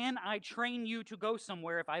 Can I train you to go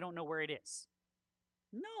somewhere if I don't know where it is?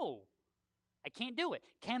 No, I can't do it.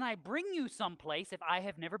 Can I bring you someplace if I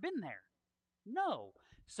have never been there? No.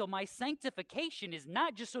 So my sanctification is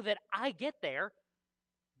not just so that I get there,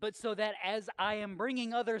 but so that as I am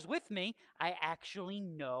bringing others with me, I actually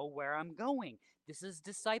know where I'm going. This is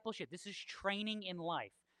discipleship. This is training in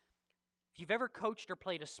life. If you've ever coached or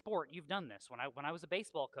played a sport, you've done this. When I was a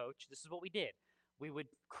baseball coach, this is what we did. We would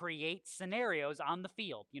create scenarios on the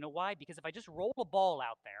field. You know why? Because if I just roll a ball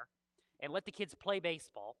out there and let the kids play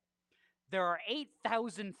baseball, there are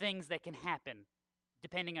 8,000 things that can happen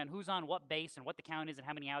depending on who's on what base and what the count is and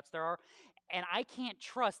how many outs there are. And I can't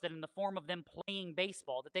trust that in the form of them playing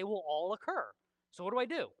baseball that they will all occur. So what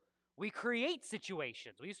do? We create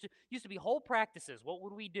situations. We used to be whole practices. What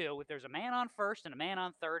would we do if there's a man on first and a man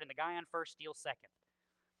on third and the guy on first steals second?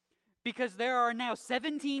 Because there are now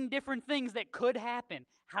 17 different things that could happen.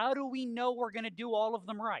 How do we know we're going to do all of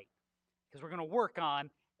them right? Because we're going to work on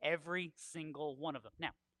every single one of them.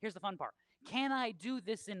 Now, here's the fun part. Can I do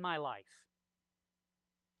this in my life?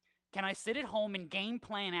 Can I sit at home and game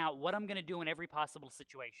plan out what I'm going to do in every possible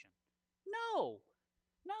situation? No.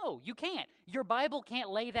 No, you can't. Your Bible can't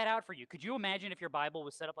lay that out for you. Could you imagine if your Bible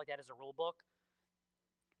was set up like that as a rule book?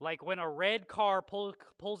 Like when a red car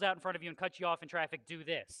pulls out in front of you and cuts you off in traffic, do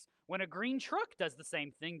this. When a green truck does the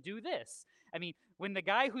same thing, do this. I mean, when the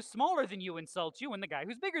guy who's smaller than you insults you and the guy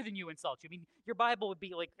who's bigger than you insults you, I mean, your Bible would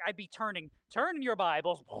be like, I'd be turn your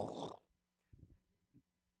Bible.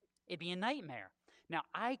 It'd be a nightmare. Now,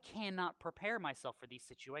 I cannot prepare myself for these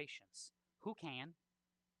situations. Who can?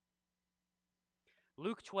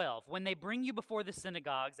 Luke 12, when they bring you before the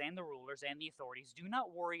synagogues and the rulers and the authorities, do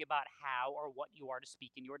not worry about how or what you are to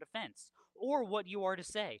speak in your defense, or what you are to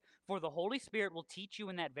say, for the Holy Spirit will teach you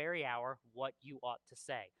in that very hour what you ought to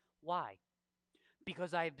say. Why?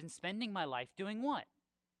 Because I have been spending my life doing what?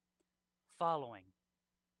 Following,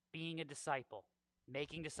 being a disciple,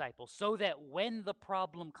 making disciples, so that when the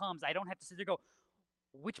problem comes, I don't have to sit there and go,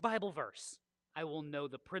 which Bible verse? I will know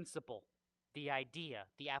the principle, the idea,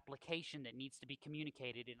 the application that needs to be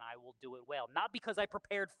communicated, and I will do it well. Not because I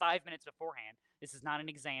prepared 5 minutes beforehand. This is not an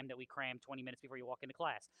exam that we cram 20 minutes before you walk into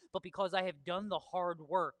class. But because I have done the hard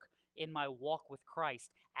work in my walk with Christ,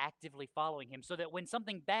 actively following him, so that when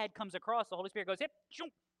something bad comes across, the Holy Spirit goes, yep,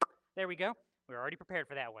 there we go. We're already prepared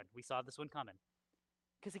for that one. We saw this one coming.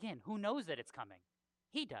 Because again, who knows that it's coming?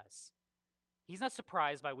 He does. He's not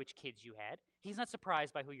surprised by which kids you had. He's not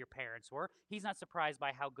surprised by who your parents were. He's not surprised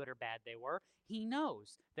by how good or bad they were. He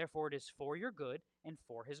knows. Therefore, it is for your good and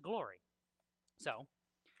for his glory. So,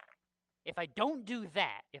 if I don't do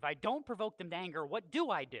that, if I don't provoke them to anger, what do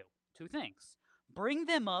I do? Two things. Bring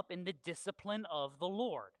them up in the discipline of the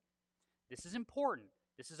Lord. This is important.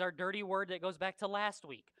 This is our dirty word that goes back to last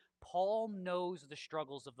week. Paul knows the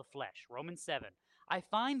struggles of the flesh. Romans 7. I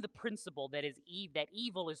find the principle that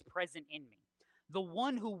evil is present in me, the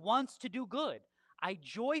one who wants to do good. I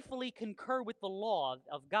joyfully concur with the law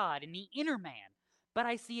of God in the inner man, but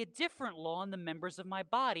I see a different law in the members of my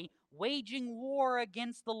body, waging war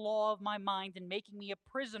against the law of my mind and making me a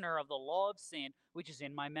prisoner of the law of sin, which is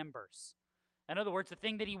in my members. In other words, the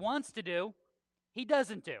thing that he wants to do, he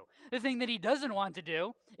doesn't do. The thing that he doesn't want to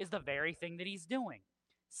do is the very thing that he's doing.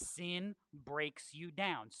 Sin breaks you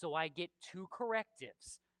down. So I get two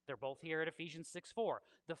correctives. They're both here at Ephesians 6:4.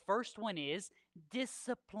 The first one is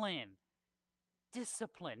discipline.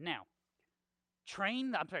 Discipline. Now,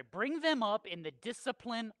 bring them up in the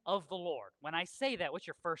discipline of the Lord. When I say that, what's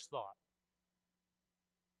your first thought?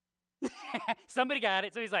 Somebody got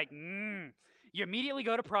it. So he's like, You immediately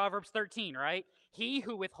go to Proverbs 13, right? He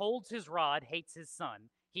who withholds his rod hates his son.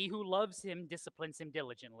 He who loves him disciplines him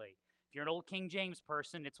diligently. If you're an old King James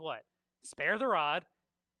person, it's what? Spare the rod,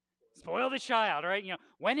 spoil the child, right? You know,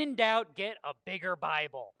 when in doubt, get a bigger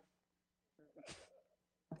Bible.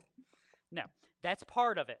 No, that's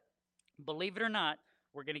part of it. Believe it or not,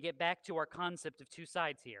 we're going to get back to our concept of two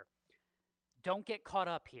sides here. Don't get caught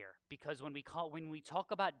up here, because when we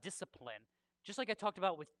talk about discipline, just like I talked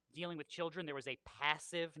about with dealing with children, there was a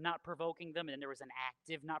passive not provoking them, and then there was an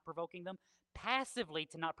active not provoking them. Passively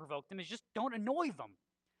to not provoke them is just don't annoy them.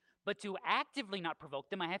 But to actively not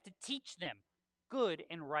provoke them, I have to teach them good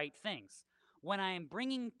and right things. When I am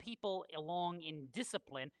bringing people along in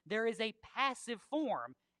discipline, there is a passive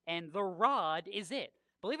form, and the rod is it.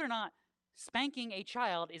 Believe it or not, spanking a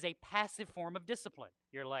child is a passive form of discipline.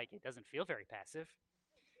 You're like, it doesn't feel very passive.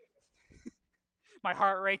 My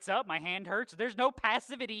heart rate's up, my hand hurts. There's no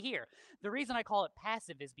passivity here. The reason I call it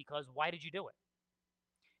passive is because why did you do it?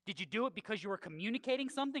 Did you do it because you were communicating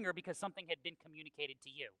something or because something had been communicated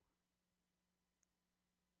to you?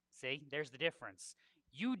 See, there's the difference.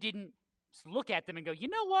 You didn't look at them and go, you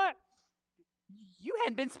know what? You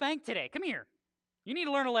hadn't been spanked today. Come here. You need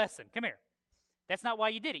to learn a lesson. Come here. That's not why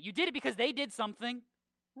you did it. You did it because they did something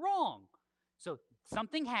wrong. So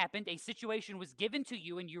something happened, a situation was given to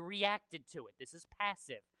you, and you reacted to it. This is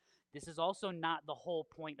passive. This is also not the whole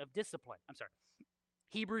point of discipline. I'm sorry.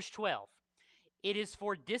 Hebrews 12. It is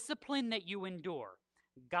for discipline that you endure.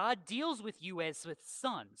 God deals with you as with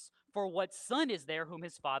sons. For what son is there whom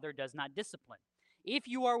his father does not discipline? If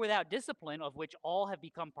you are without discipline, of which all have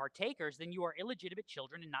become partakers, then you are illegitimate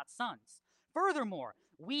children and not sons. Furthermore,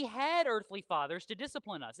 we had earthly fathers to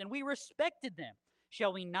discipline us, and we respected them.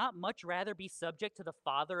 Shall we not much rather be subject to the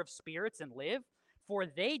Father of spirits and live? For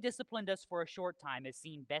they disciplined us for a short time as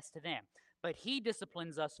seemed best to them. But he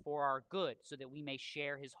disciplines us for our good, so that we may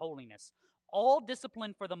share his holiness. All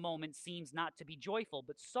discipline for the moment seems not to be joyful,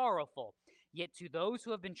 but sorrowful. Yet to those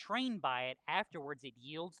who have been trained by it, afterwards it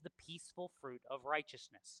yields the peaceful fruit of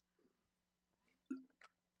righteousness.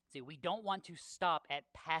 See, we don't want to stop at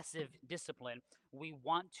passive discipline. We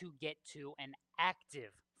want to get to an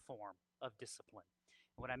active form of discipline.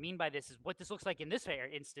 What I mean by this is what this looks like in this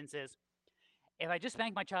instance is if I just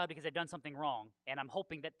spank my child because they've done something wrong and I'm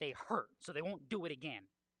hoping that they hurt so they won't do it again.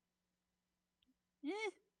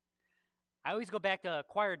 I always go back to a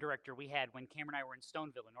choir director we had when Cameron and I were in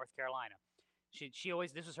Stoneville in North Carolina. She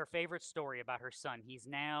always, this was her favorite story about her son. He's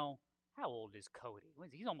now, how old is Cody?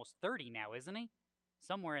 He's almost 30 now, isn't he?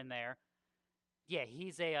 Somewhere in there. Yeah,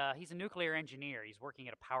 he's a nuclear engineer. He's working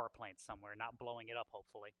at a power plant somewhere, not blowing it up,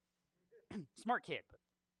 hopefully. Smart kid,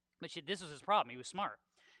 but this was his problem. He was smart.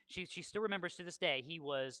 She still remembers to this day. He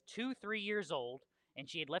was 2-3 years old, and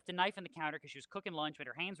she had left a knife on the counter because she was cooking lunch, but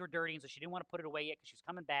her hands were dirty, and so she didn't want to put it away yet because she was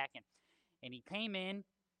coming back. And he came in,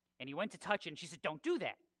 and he went to touch it, and she said, "Don't do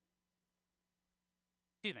that."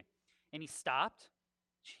 Excuse me. And he stopped.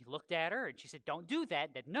 She looked at her, and she said, "Don't do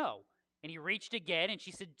that." That no. And he reached again, and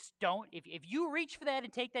she said, "Don't. If you reach for that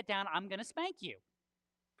and take that down, I'm going to spank you."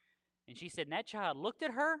 And she said, and that child looked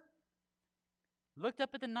at her, looked up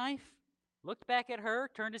at the knife, looked back at her,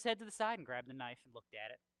 turned his head to the side, and grabbed the knife and looked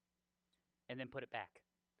at it, and then put it back.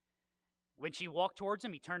 When she walked towards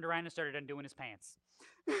him, he turned around and started undoing his pants.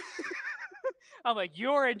 I'm like,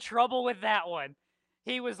 you're in trouble with that one.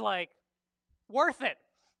 He was like, worth it.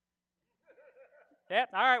 Yep,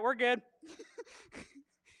 all right, we're good.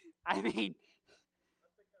 I mean,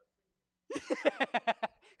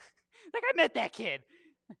 like I met that kid.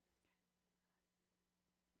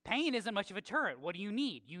 Pain isn't much of a deterrent. What do you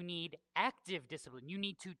need? You need active discipline. You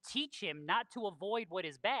need to teach him not to avoid what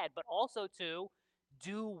is bad, but also to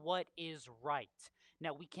do what is right.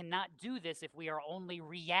 Now, we cannot do this if we are only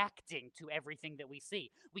reacting to everything that we see.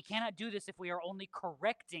 We cannot do this if we are only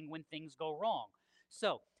correcting when things go wrong.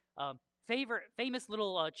 So, famous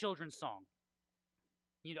little children's song.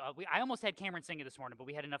 You know, I almost had Cameron sing it this morning, but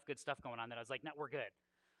we had enough good stuff going on that I was like, no, we're good.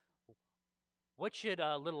 What should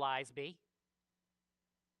little eyes be?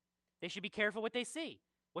 They should be careful what they see.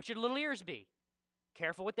 What should little ears be?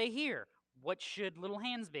 Careful what they hear. What should little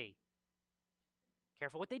hands be?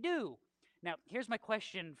 Careful what they do. Now, here's my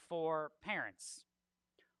question for parents.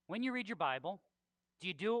 When you read your Bible, do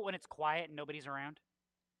you do it when it's quiet and nobody's around?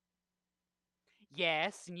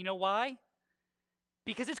 Yes, and you know why?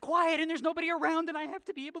 Because it's quiet and there's nobody around and I have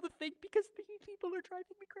to be able to think because the people are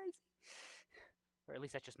driving me crazy. Or at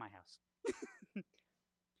least that's just my house.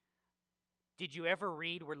 Did you ever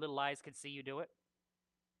read where little eyes could see you do it?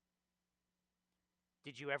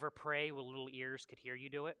 Did you ever pray where little ears could hear you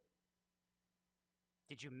do it?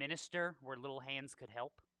 Did you minister where little hands could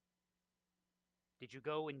help? Did you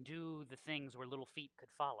go and do the things where little feet could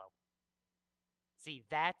follow? See,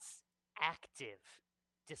 that's active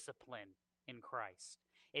discipline in Christ.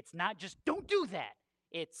 It's not just, don't do that.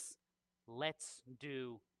 It's, let's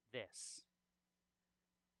do this.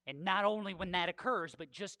 And not only when that occurs,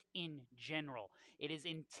 but just in general. It is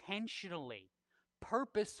intentionally,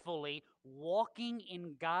 purposefully walking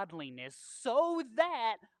in godliness so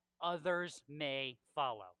that others may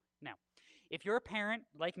follow. Now, if you're a parent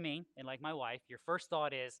like me and like my wife, your first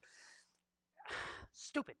thought is,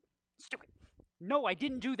 stupid. No, I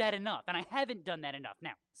didn't do that enough, and I haven't done that enough.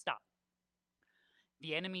 Now, stop.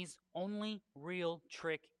 The enemy's only real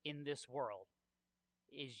trick in this world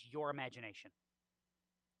is your imagination.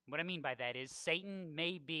 What I mean by that is Satan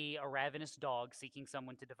may be a ravenous dog seeking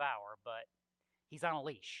someone to devour, but he's on a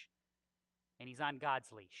leash, and he's on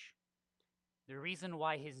God's leash. The reason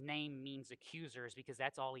why his name means accuser is because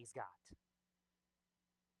that's all he's got.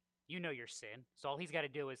 You know your sin, so all he's got to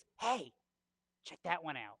do is, hey, check that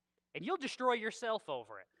one out. And you'll destroy yourself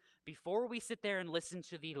over it. Before we sit there and listen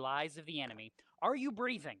to the lies of the enemy, are you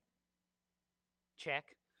breathing? Check.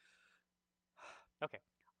 Okay.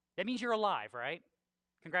 That means you're alive, right?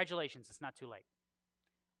 Congratulations, it's not too late.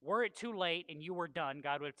 Were it too late and you were done,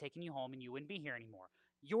 God would have taken you home and you wouldn't be here anymore.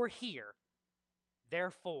 You're here.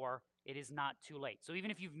 Therefore, it is not too late. So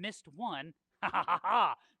even if you've missed one,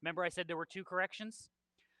 remember I said there were 2 corrections?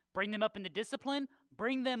 Bring them up in the discipline,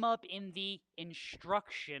 bring them up in the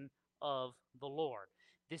instruction of the Lord.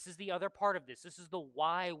 This is the other part of this. This is the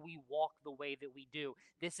why we walk the way that we do.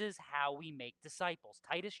 This is how we make disciples.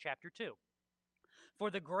 Titus chapter 2. For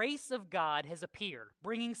the grace of God has appeared,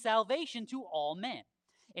 bringing salvation to all men,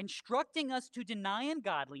 instructing us to deny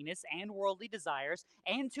ungodliness and worldly desires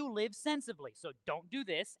and to live sensibly. So don't do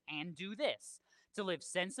this and do this. To live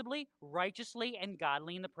sensibly, righteously, and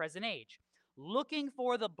godly in the present age, looking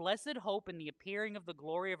for the blessed hope and the appearing of the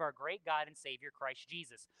glory of our great God and Savior Christ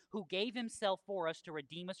Jesus, who gave himself for us to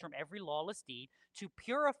redeem us from every lawless deed, to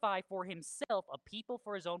purify for himself a people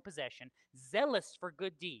for his own possession, zealous for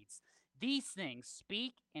good deeds. These things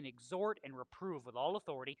speak and exhort and reprove with all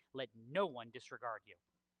authority. Let no one disregard you.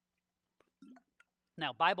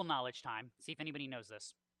 Now, Bible knowledge time. See if anybody knows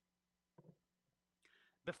this.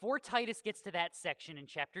 Before Titus gets to that section in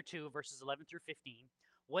chapter 2, verses 11 through 15,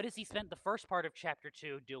 what has he spent the first part of chapter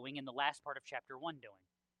 2 doing and the last part of chapter 1 doing?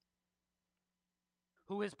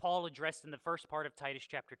 Who has Paul addressed in the first part of Titus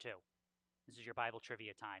chapter 2? This is your Bible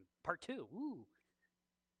trivia time. Part 2. Ooh.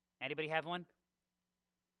 Anybody have one?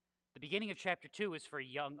 The beginning of chapter 2 is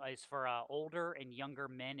for older and younger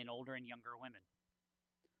men and older and younger women.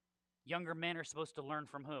 Younger men are supposed to learn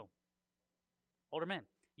from who? Older men.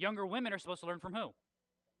 Younger women are supposed to learn from who?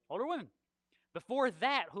 Older women. Before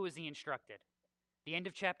that, who is he instructed? The end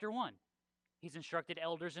of chapter 1. He's instructed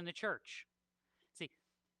elders in the church. See,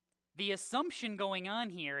 the assumption going on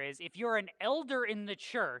here is if you're an elder in the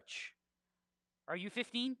church, are you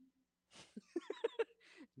 15?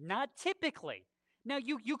 Not typically. Now,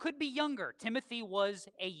 you could be younger. Timothy was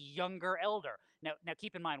a younger elder. Now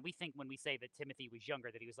keep in mind, we think when we say that Timothy was younger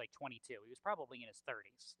that he was like 22. He was probably in his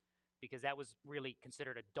 30s because that was really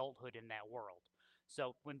considered adulthood in that world.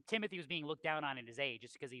 So when Timothy was being looked down on in his age,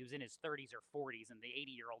 it's because he was in his 30s or 40s, and the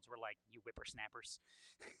 80-year-olds were like, you whippersnappers.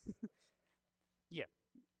 Yeah.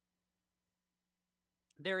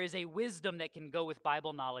 There is a wisdom that can go with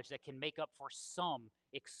Bible knowledge that can make up for some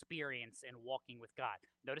experience in walking with God.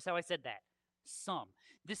 Notice how I said that. Some.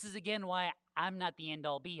 This is, again, why I'm not the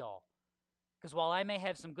end-all, be-all. Because while I may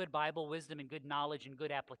have some good Bible wisdom and good knowledge and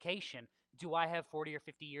good application, do I have 40 or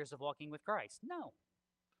 50 years of walking with Christ? No.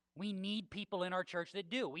 We need people in our church that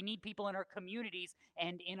do. We need people in our communities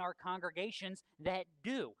and in our congregations that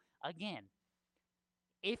do. Again,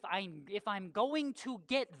 if I'm going to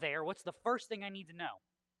get there, what's the first thing I need to know?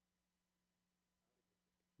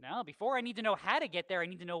 No, before I need to know how to get there, I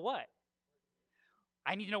need to know what?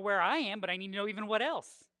 I need to know where I am, but I need to know even what else.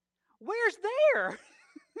 Where's there?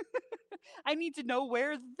 I need to know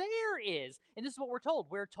where there is. And this is what we're told.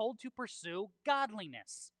 We're told to pursue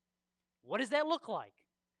godliness. What does that look like?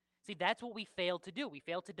 See, that's what we fail to do. We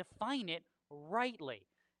fail to define it rightly.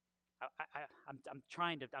 I'm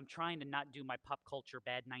trying to not do my pop culture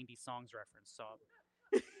bad 90s songs reference. So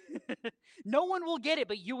no one will get it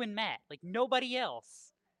but you and Matt. Like nobody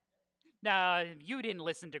else. Nah, you didn't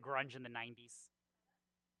listen to grunge in the 90s.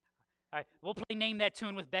 All right, we'll play Name That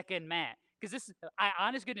Tune with Becca and Matt. Because this,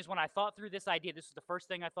 honest goodness, when I thought through this idea, this was the first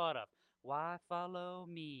thing I thought of. Why follow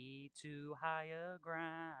me to higher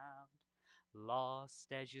ground,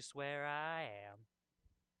 lost as you swear I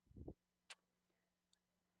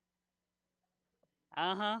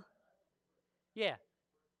am? Uh-huh. Yeah.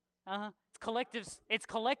 Uh-huh. It's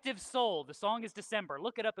Collective Soul. The song is December.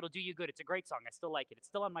 Look it up, it'll do you good. It's a great song. I still like it. It's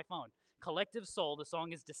still on my phone. Collective Soul, the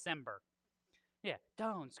song is December. Yeah.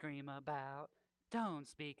 Don't scream about, don't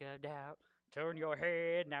speak of doubt. Turn your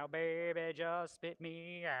head now, baby, just spit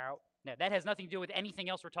me out. Now, that has nothing to do with anything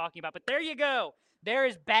else we're talking about, but there you go. There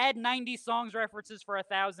is bad 90s songs references for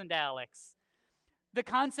 1,000, Alex. The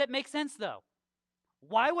concept makes sense, though.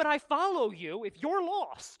 Why would I follow you if you're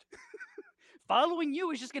lost? Following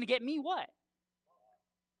you is just going to get me what?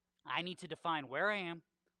 I need to define where I am,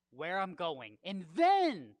 where I'm going, and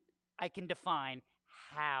then I can define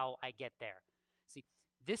how I get there. See,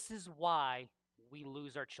 this is why we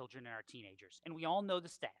lose our children and our teenagers. And we all know the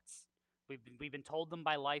stats. We've been told them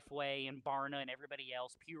by Lifeway and Barna and everybody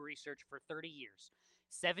else, Pew Research for 30 years.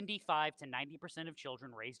 75 to 90% of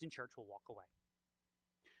children raised in church will walk away.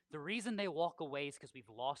 The reason they walk away is because we've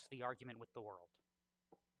lost the argument with the world.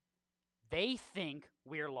 They think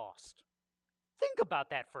we're lost. Think about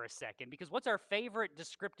that for a second, because what's our favorite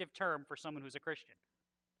descriptive term for someone who's a Christian?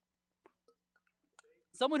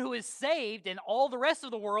 Someone who is saved and all the rest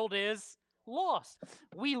of the world is lost.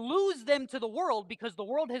 We lose them to the world because the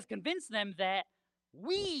world has convinced them that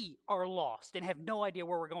we are lost and have no idea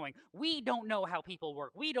where we're going. We don't know how people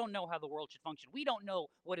work. We don't know how the world should function. We don't know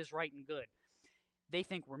what is right and good. They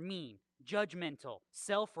think we're mean, judgmental,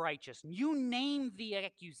 self-righteous. You name the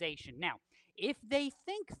accusation. Now, if they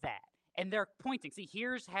think that, and they're pointing, see,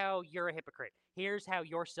 here's how you're a hypocrite. Here's how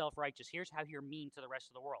you're self-righteous. Here's how you're mean to the rest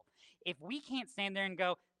of the world. If we can't stand there and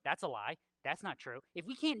go, that's a lie, that's not true. If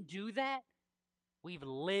we can't do that, we've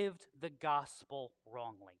lived the gospel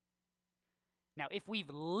wrongly. Now, if we've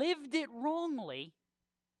lived it wrongly,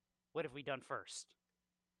 what have we done first?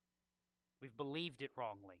 We've believed it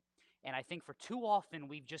wrongly. And I think for too often,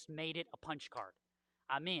 we've just made it a punch card.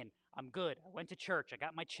 I'm in. I'm good. I went to church. I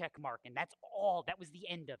got my check mark, and that's all. That was the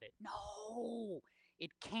end of it. No,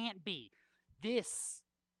 it can't be. This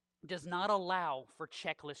does not allow for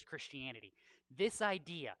checklist Christianity. This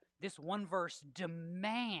idea, this one verse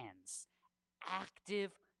demands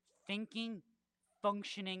active thinking,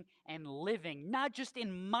 functioning, and living, not just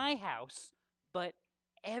in my house, but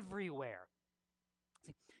everywhere.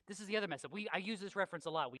 See, this is the other mess up. I use this reference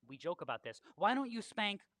a lot. We joke about this. Why don't you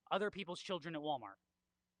spank other people's children at Walmart?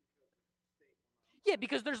 Yeah,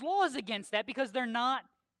 because there's laws against that because they're not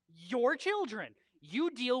your children.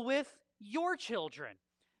 You deal with your children.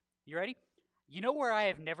 You ready? You know where I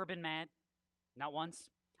have never been mad? Not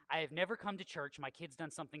once. I have never come to church. My kid's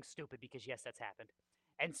done something stupid because, yes, that's happened.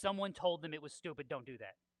 And someone told them it was stupid. Don't do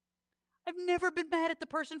that. I've never been mad at the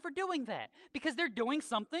person for doing that because they're doing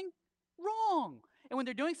something wrong. And when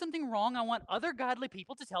they're doing something wrong, I want other godly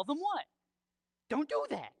people to tell them what? Don't do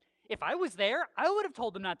that. If I was there, I would have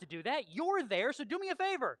told them not to do that. You're there, so do me a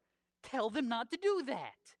favor. Tell them not to do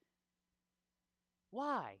that.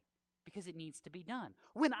 Why? Because it needs to be done.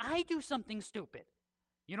 When I do something stupid,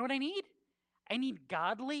 you know what I need? I need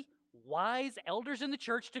godly, wise elders in the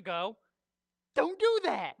church to go, don't do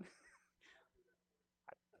that.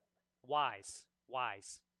 Wise.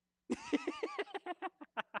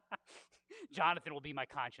 Jonathan will be my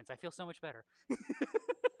conscience. I feel so much better.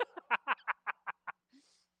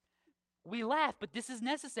 We laugh, but this is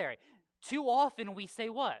necessary. Too often we say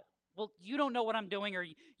what? Well, you don't know what I'm doing, or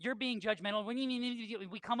you're being judgmental.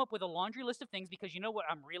 We come up with a laundry list of things because you know what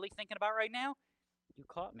I'm really thinking about right now? You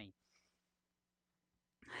caught me.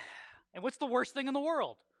 And what's the worst thing in the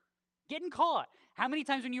world? Getting caught. How many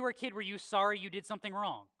times when you were a kid were you sorry you did something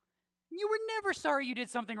wrong? You were never sorry you did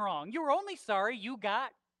something wrong. You were only sorry you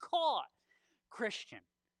got caught. Christian,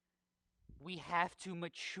 we have to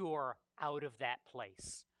mature out of that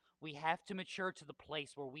place. We have to mature to the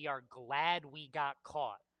place where we are glad we got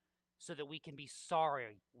caught so that we can be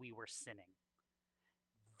sorry we were sinning.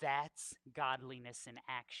 That's godliness in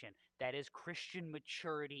action. That is Christian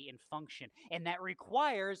maturity in function. And that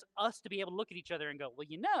requires us to be able to look at each other and go,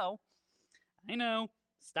 well, I know,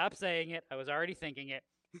 stop saying it. I was already thinking it.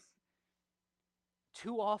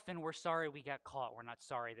 Too often we're sorry we got caught. We're not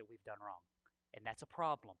sorry that we've done wrong. And that's a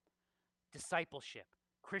problem. Discipleship,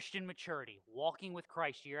 Christian maturity, walking with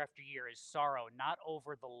Christ year after year is sorrow not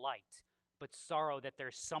over the light, but sorrow that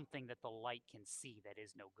there's something that the light can see that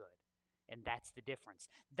is no good. And that's the difference.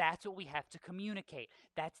 That's what we have to communicate.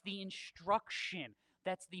 That's the instruction.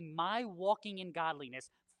 That's my walking in godliness,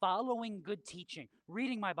 following good teaching,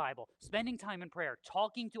 reading my Bible, spending time in prayer,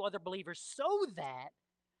 talking to other believers so that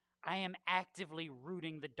I am actively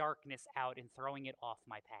rooting the darkness out and throwing it off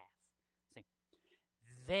my path. See?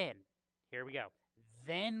 Then, here we go.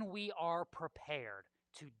 Then we are prepared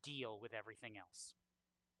to deal with everything else.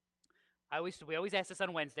 We always ask this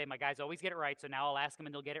on Wednesday. My guys always get it right, so now I'll ask them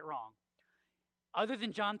and they'll get it wrong. Other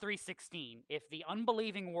than John 3:16, if the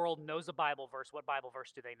unbelieving world knows a Bible verse, what Bible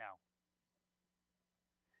verse do they know?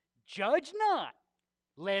 Judge not,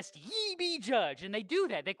 lest ye be judged. And they do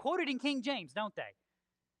that. They quote it in King James, don't they?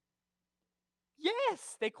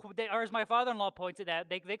 Yes, or as my father-in-law points it out,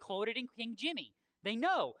 they quote it in King Jimmy. They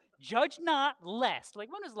know, judge not lest.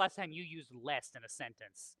 Like, when was the last time you used lest in a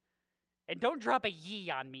sentence? And don't drop a ye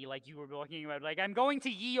on me like you were talking about, like, I'm going to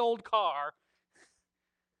ye old car.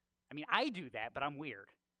 I mean, I do that, but I'm weird.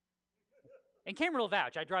 And Cameron will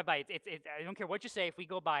vouch. I drive by it. I don't care what you say. If we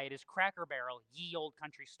go by, it is Cracker Barrel, ye old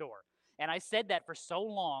country store. And I said that for so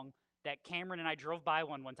long that Cameron and I drove by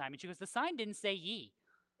one time, and she goes, the sign didn't say ye.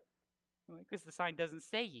 Because the sign doesn't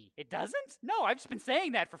say ye. It doesn't? No, I've just been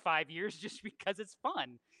saying that for 5 years just because it's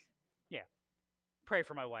fun. Yeah. Pray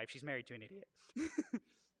for my wife. She's married to an idiot.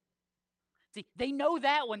 See, they know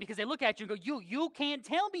that one because they look at you and go, you can't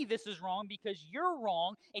tell me this is wrong because you're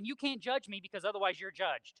wrong, and you can't judge me because otherwise you're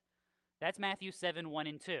judged. That's Matthew 7:1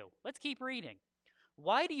 and 2. Let's keep reading.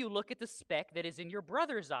 Why do you look at the speck that is in your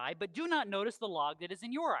brother's eye, but do not notice the log that is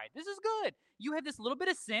in your eye? This is good. You have this little bit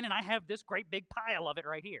of sin, and I have this great big pile of it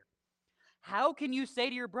right here. How can you say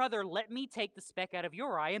to your brother, let me take the speck out of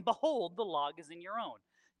your eye, and behold, the log is in your own?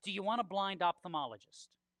 Do you want a blind ophthalmologist?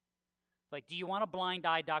 Like, do you want a blind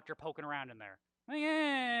eye doctor poking around in there?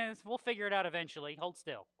 Yes, we'll figure it out eventually. Hold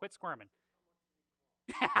still. Quit squirming.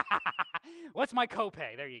 What's my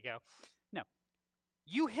copay? There you go. No.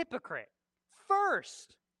 You hypocrite.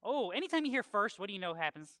 First. Oh, anytime you hear first, what do you know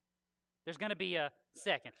happens? There's going to be a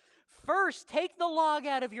second. First, take the log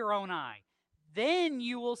out of your own eye. Then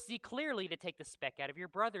you will see clearly to take the speck out of your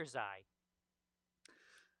brother's eye.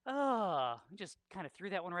 Oh, we just kind of threw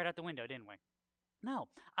that one right out the window, didn't we? No,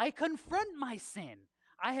 I confront my sin.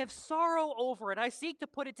 I have sorrow over it. I seek to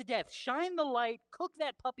put it to death. Shine the light, cook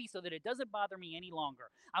that puppy so that it doesn't bother me any longer.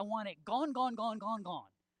 I want it gone, gone, gone, gone, gone.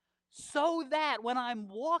 So that when I'm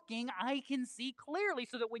walking, I can see clearly,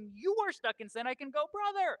 so that when you are stuck in sin, I can go,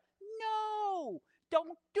 brother, no,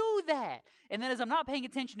 don't do that. And then as I'm not paying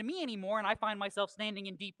attention to me anymore and I find myself standing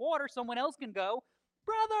in deep water, someone else can go,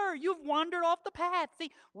 brother, you've wandered off the path.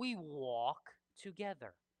 See, we walk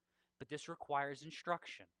together, but this requires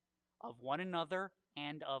instruction of one another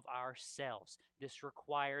and of ourselves. This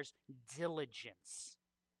requires diligence,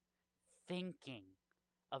 thinking,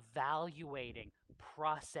 evaluating,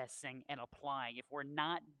 processing, and applying. If we're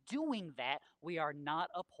not doing that, we are not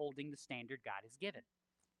upholding the standard God has given.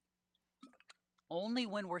 Only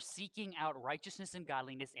when we're seeking out righteousness and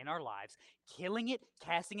godliness in our lives, killing it,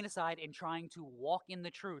 casting it aside, and trying to walk in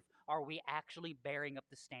the truth, are we actually bearing up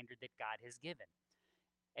the standard that God has given.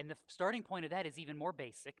 And the starting point of that is even more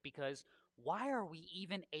basic, because why are we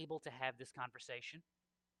even able to have this conversation?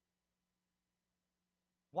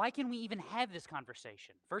 Why can we even have this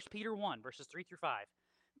conversation? 1 Peter 1, verses 3 through 5.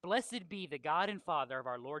 Blessed be the God and Father of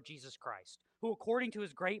our Lord Jesus Christ, who according to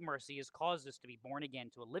his great mercy has caused us to be born again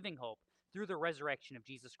to a living hope through the resurrection of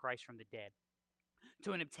Jesus Christ from the dead,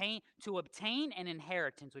 to obtain an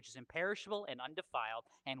inheritance which is imperishable and undefiled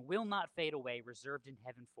and will not fade away, reserved in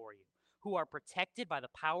heaven for you, who are protected by the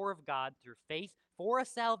power of God through faith for a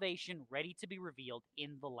salvation ready to be revealed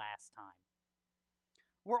in the last time.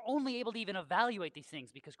 We're only able to even evaluate these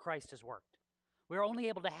things because Christ has worked. We're only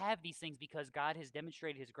able to have these things because God has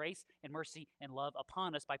demonstrated his grace and mercy and love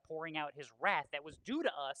upon us by pouring out his wrath that was due to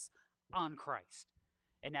us on Christ.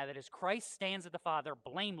 And now that as Christ stands at the Father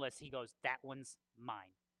blameless, he goes, that one's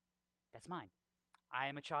mine. That's mine. I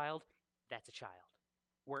am a child. That's a child.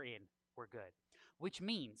 We're in. We're good. Which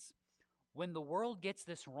means when the world gets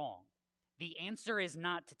this wrong, the answer is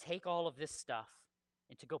not to take all of this stuff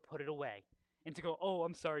and to go put it away and to go, oh,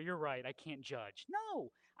 I'm sorry, you're right, I can't judge.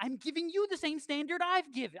 No, I'm giving you the same standard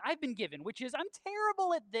I've been given, which is I'm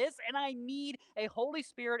terrible at this and I need a Holy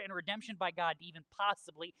Spirit and redemption by God to even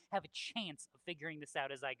possibly have a chance of figuring this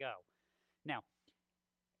out as I go. Now,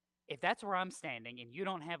 if that's where I'm standing and you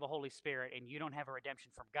don't have a Holy Spirit and you don't have a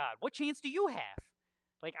redemption from God, what chance do you have?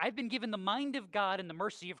 Like, I've been given the mind of God and the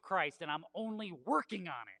mercy of Christ, and I'm only working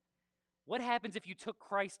on it. What happens if you took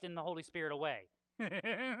Christ and the Holy Spirit away?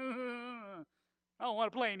 I don't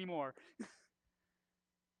want to play anymore.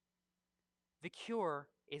 The cure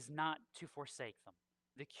is not to forsake them.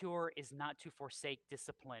 The cure is not to forsake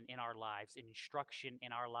discipline in our lives, and instruction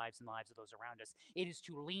in our lives and the lives of those around us. It is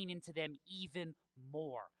to lean into them even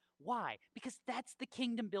more. Why? Because that's the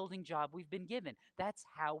kingdom building job we've been given. That's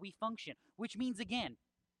how we function, which means, again,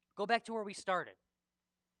 go back to where we started.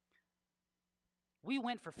 We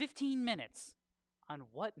went for 15 minutes on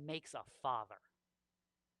what makes a father.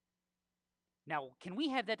 Now, can we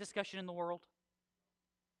have that discussion in the world?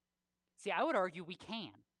 See, I would argue we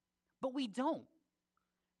can, but we don't.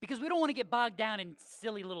 Because we don't want to get bogged down in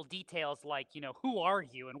silly little details like, who are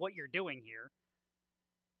you and what you're doing here.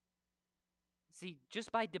 See,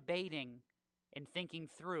 just by debating and thinking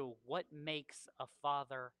through what makes a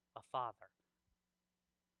father,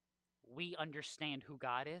 we understand who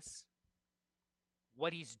God is,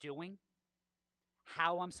 what he's doing,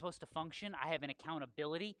 how I'm supposed to function. I have an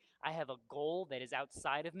accountability. I have a goal that is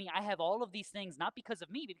outside of me. I have all of these things not because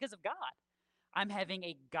of me, but because of God. I'm having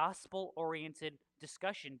a gospel-oriented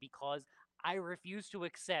discussion because I refuse to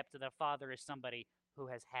accept that a father is somebody who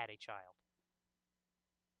has had a child.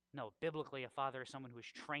 No, biblically, a father is someone who is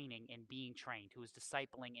training and being trained, who is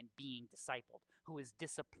discipling and being discipled, who is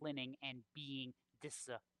disciplining and being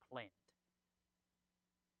disciplined,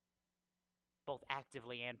 both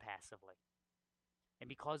actively and passively. And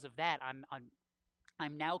because of that,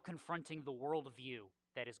 I'm now confronting the worldview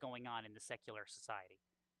that is going on in the secular society.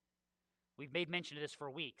 We've made mention of this for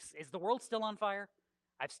weeks. Is the world still on fire?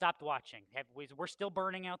 I've stopped watching. We're still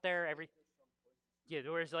burning out there.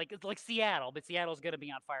 It's like Seattle, but Seattle's going to be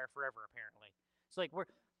on fire forever, apparently. It's like,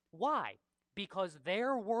 why? Because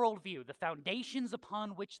their worldview, the foundations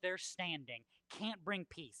upon which they're standing, can't bring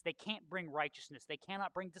peace. They can't bring righteousness. They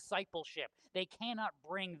cannot bring discipleship. They cannot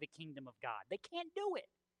bring the kingdom of God. They can't do it.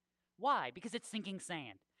 Why? Because it's sinking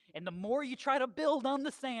sand. And the more you try to build on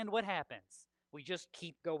the sand, what happens? We just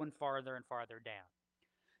keep going farther and farther down.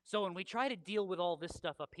 So when we try to deal with all this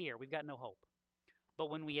stuff up here, we've got no hope. But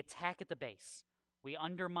when we attack at the base, we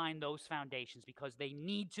undermine those foundations because they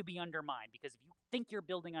need to be undermined. Because if you think you're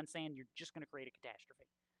building on sand, you're just going to create a catastrophe.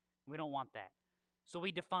 We don't want that. So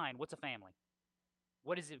we define what's a family.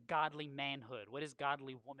 What is godly manhood? What is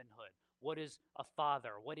godly womanhood? What is a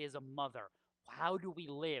father? What is a mother? How do we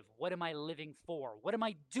live? What am I living for? What am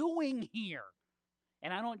I doing here?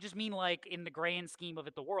 And I don't just mean like in the grand scheme of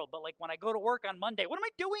it, the world, but like when I go to work on Monday, what am I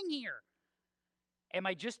doing here? Am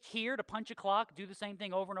I just here to punch a clock, do the same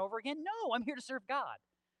thing over and over again? No, I'm here to serve God.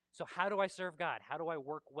 So how do I serve God? How do I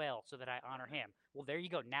work well so that I honor him? Well, there you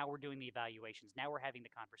go. Now we're doing the evaluations. Now we're having the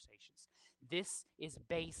conversations. This is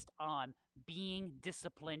based on being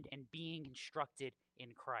disciplined and being instructed in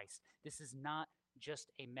Christ. This is not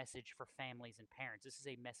just a message for families and parents. This is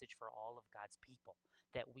a message for all of God's people,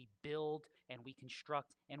 that we build and we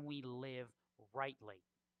construct and we live rightly.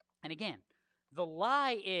 And again, the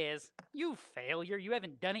lie is, you failure, you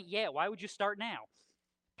haven't done it yet. Why would you start now?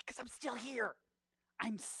 Because I'm still here.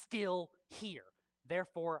 I'm still here.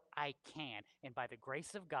 Therefore, I can. And by the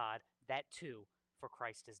grace of God, that too, for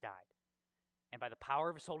Christ has died. And by the power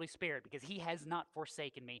of his Holy Spirit, because he has not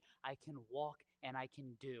forsaken me, I can walk and I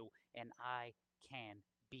can do and I can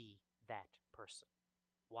be that person.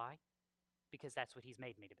 Why? Because that's what he's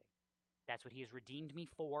made me to be. That's what he has redeemed me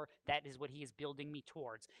for. That is what he is building me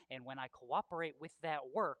towards. And when I cooperate with that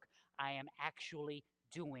work, I am actually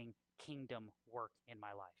doing kingdom work in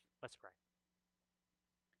my life. Let's pray.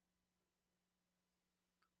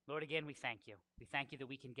 Lord, again, we thank you. We thank you that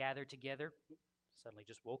we can gather together. Suddenly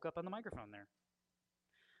just woke up on the microphone there.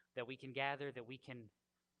 That we can gather, that we can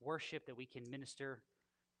worship, that we can minister.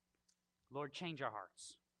 Lord, change our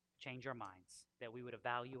hearts, change our minds, that we would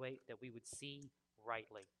evaluate, that we would see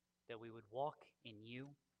rightly, that we would walk in you,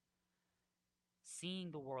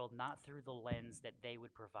 seeing the world not through the lens that they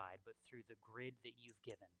would provide, but through the grid that you've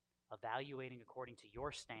given, evaluating according to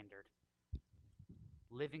your standard,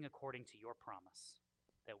 living according to your promise,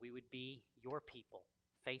 that we would be your people,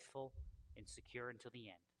 faithful and secure until the end.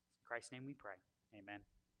 In Christ's name we pray. Amen.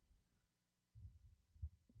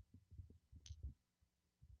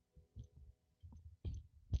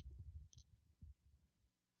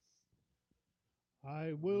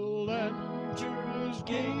 I will enter his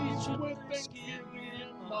gates with thanksgiving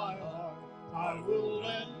in my heart. I will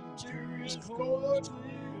enter his courts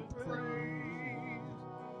with praise.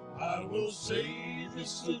 I will say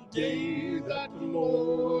this is the day that the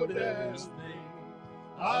Lord has made.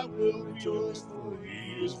 I will rejoice, for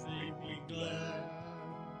he has made me glad.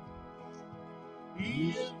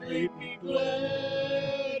 He has made me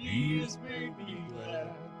glad. He has made me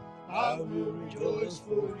glad. I will rejoice,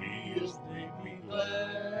 for he has made me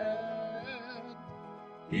glad.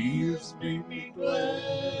 He has made me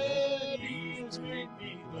glad. He has made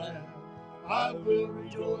me glad. I will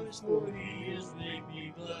rejoice, for he has made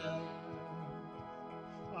me glad.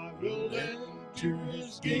 I will enter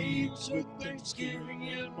his gates with thanksgiving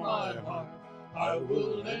in my heart. I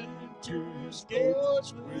will enter his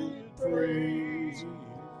courts with praise.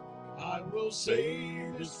 I will say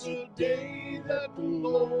this is the day that the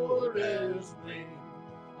Lord has made.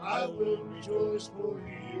 I will rejoice, for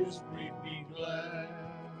he has made me glad.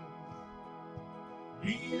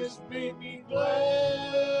 He has made me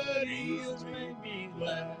glad. He has made me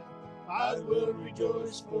glad. I will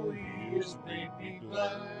rejoice, for he has made me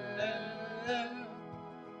glad.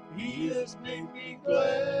 He has made me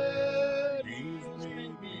glad. He has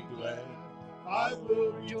made me glad. I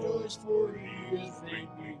will rejoice, for he has made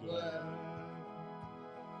me glad.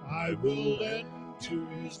 I will enter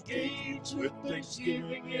his gates with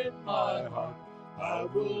thanksgiving in my heart. I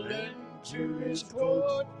will enter his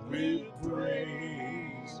court with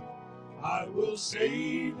praise. I will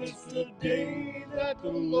say this is the day that the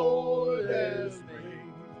Lord has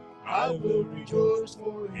made. I will rejoice,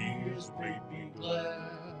 for he has made me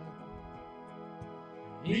glad.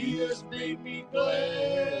 He has made me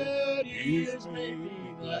glad. He has made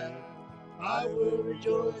me glad. I will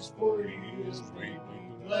rejoice, for he has made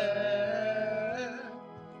me glad.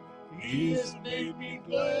 He has made me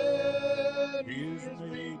glad. He has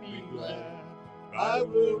made me glad. I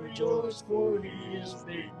will rejoice, for he has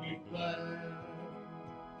made me glad.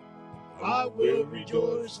 I will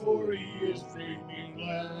rejoice, for he has made me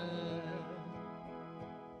glad.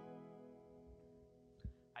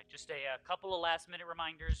 Just a couple of last-minute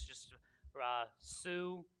reminders. Just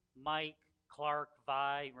Sue, Mike, Clark,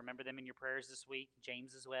 Vi, remember them in your prayers this week.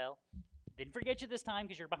 James as well. Didn't forget you this time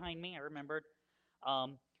because you're behind me. I remembered.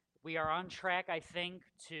 We are on track, I think,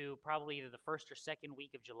 to probably either the first or second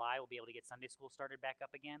week of July. We'll be able to get Sunday school started back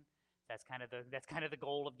up again. That's kind of the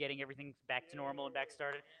goal of getting everything back to normal and back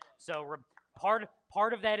started. So part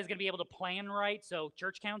of that is going to be able to plan right. So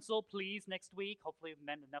church council, please, next week. Hopefully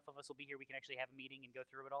enough of us will be here. We can actually have a meeting and go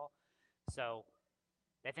through it all. So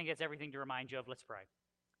I think that's everything to remind you of. Let's pray.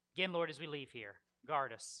 Again, Lord, as we leave here,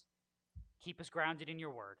 guard us. Keep us grounded in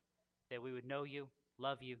your word, that we would know you,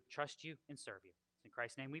 love you, trust you, and serve you. In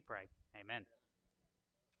Christ's name we pray. Amen.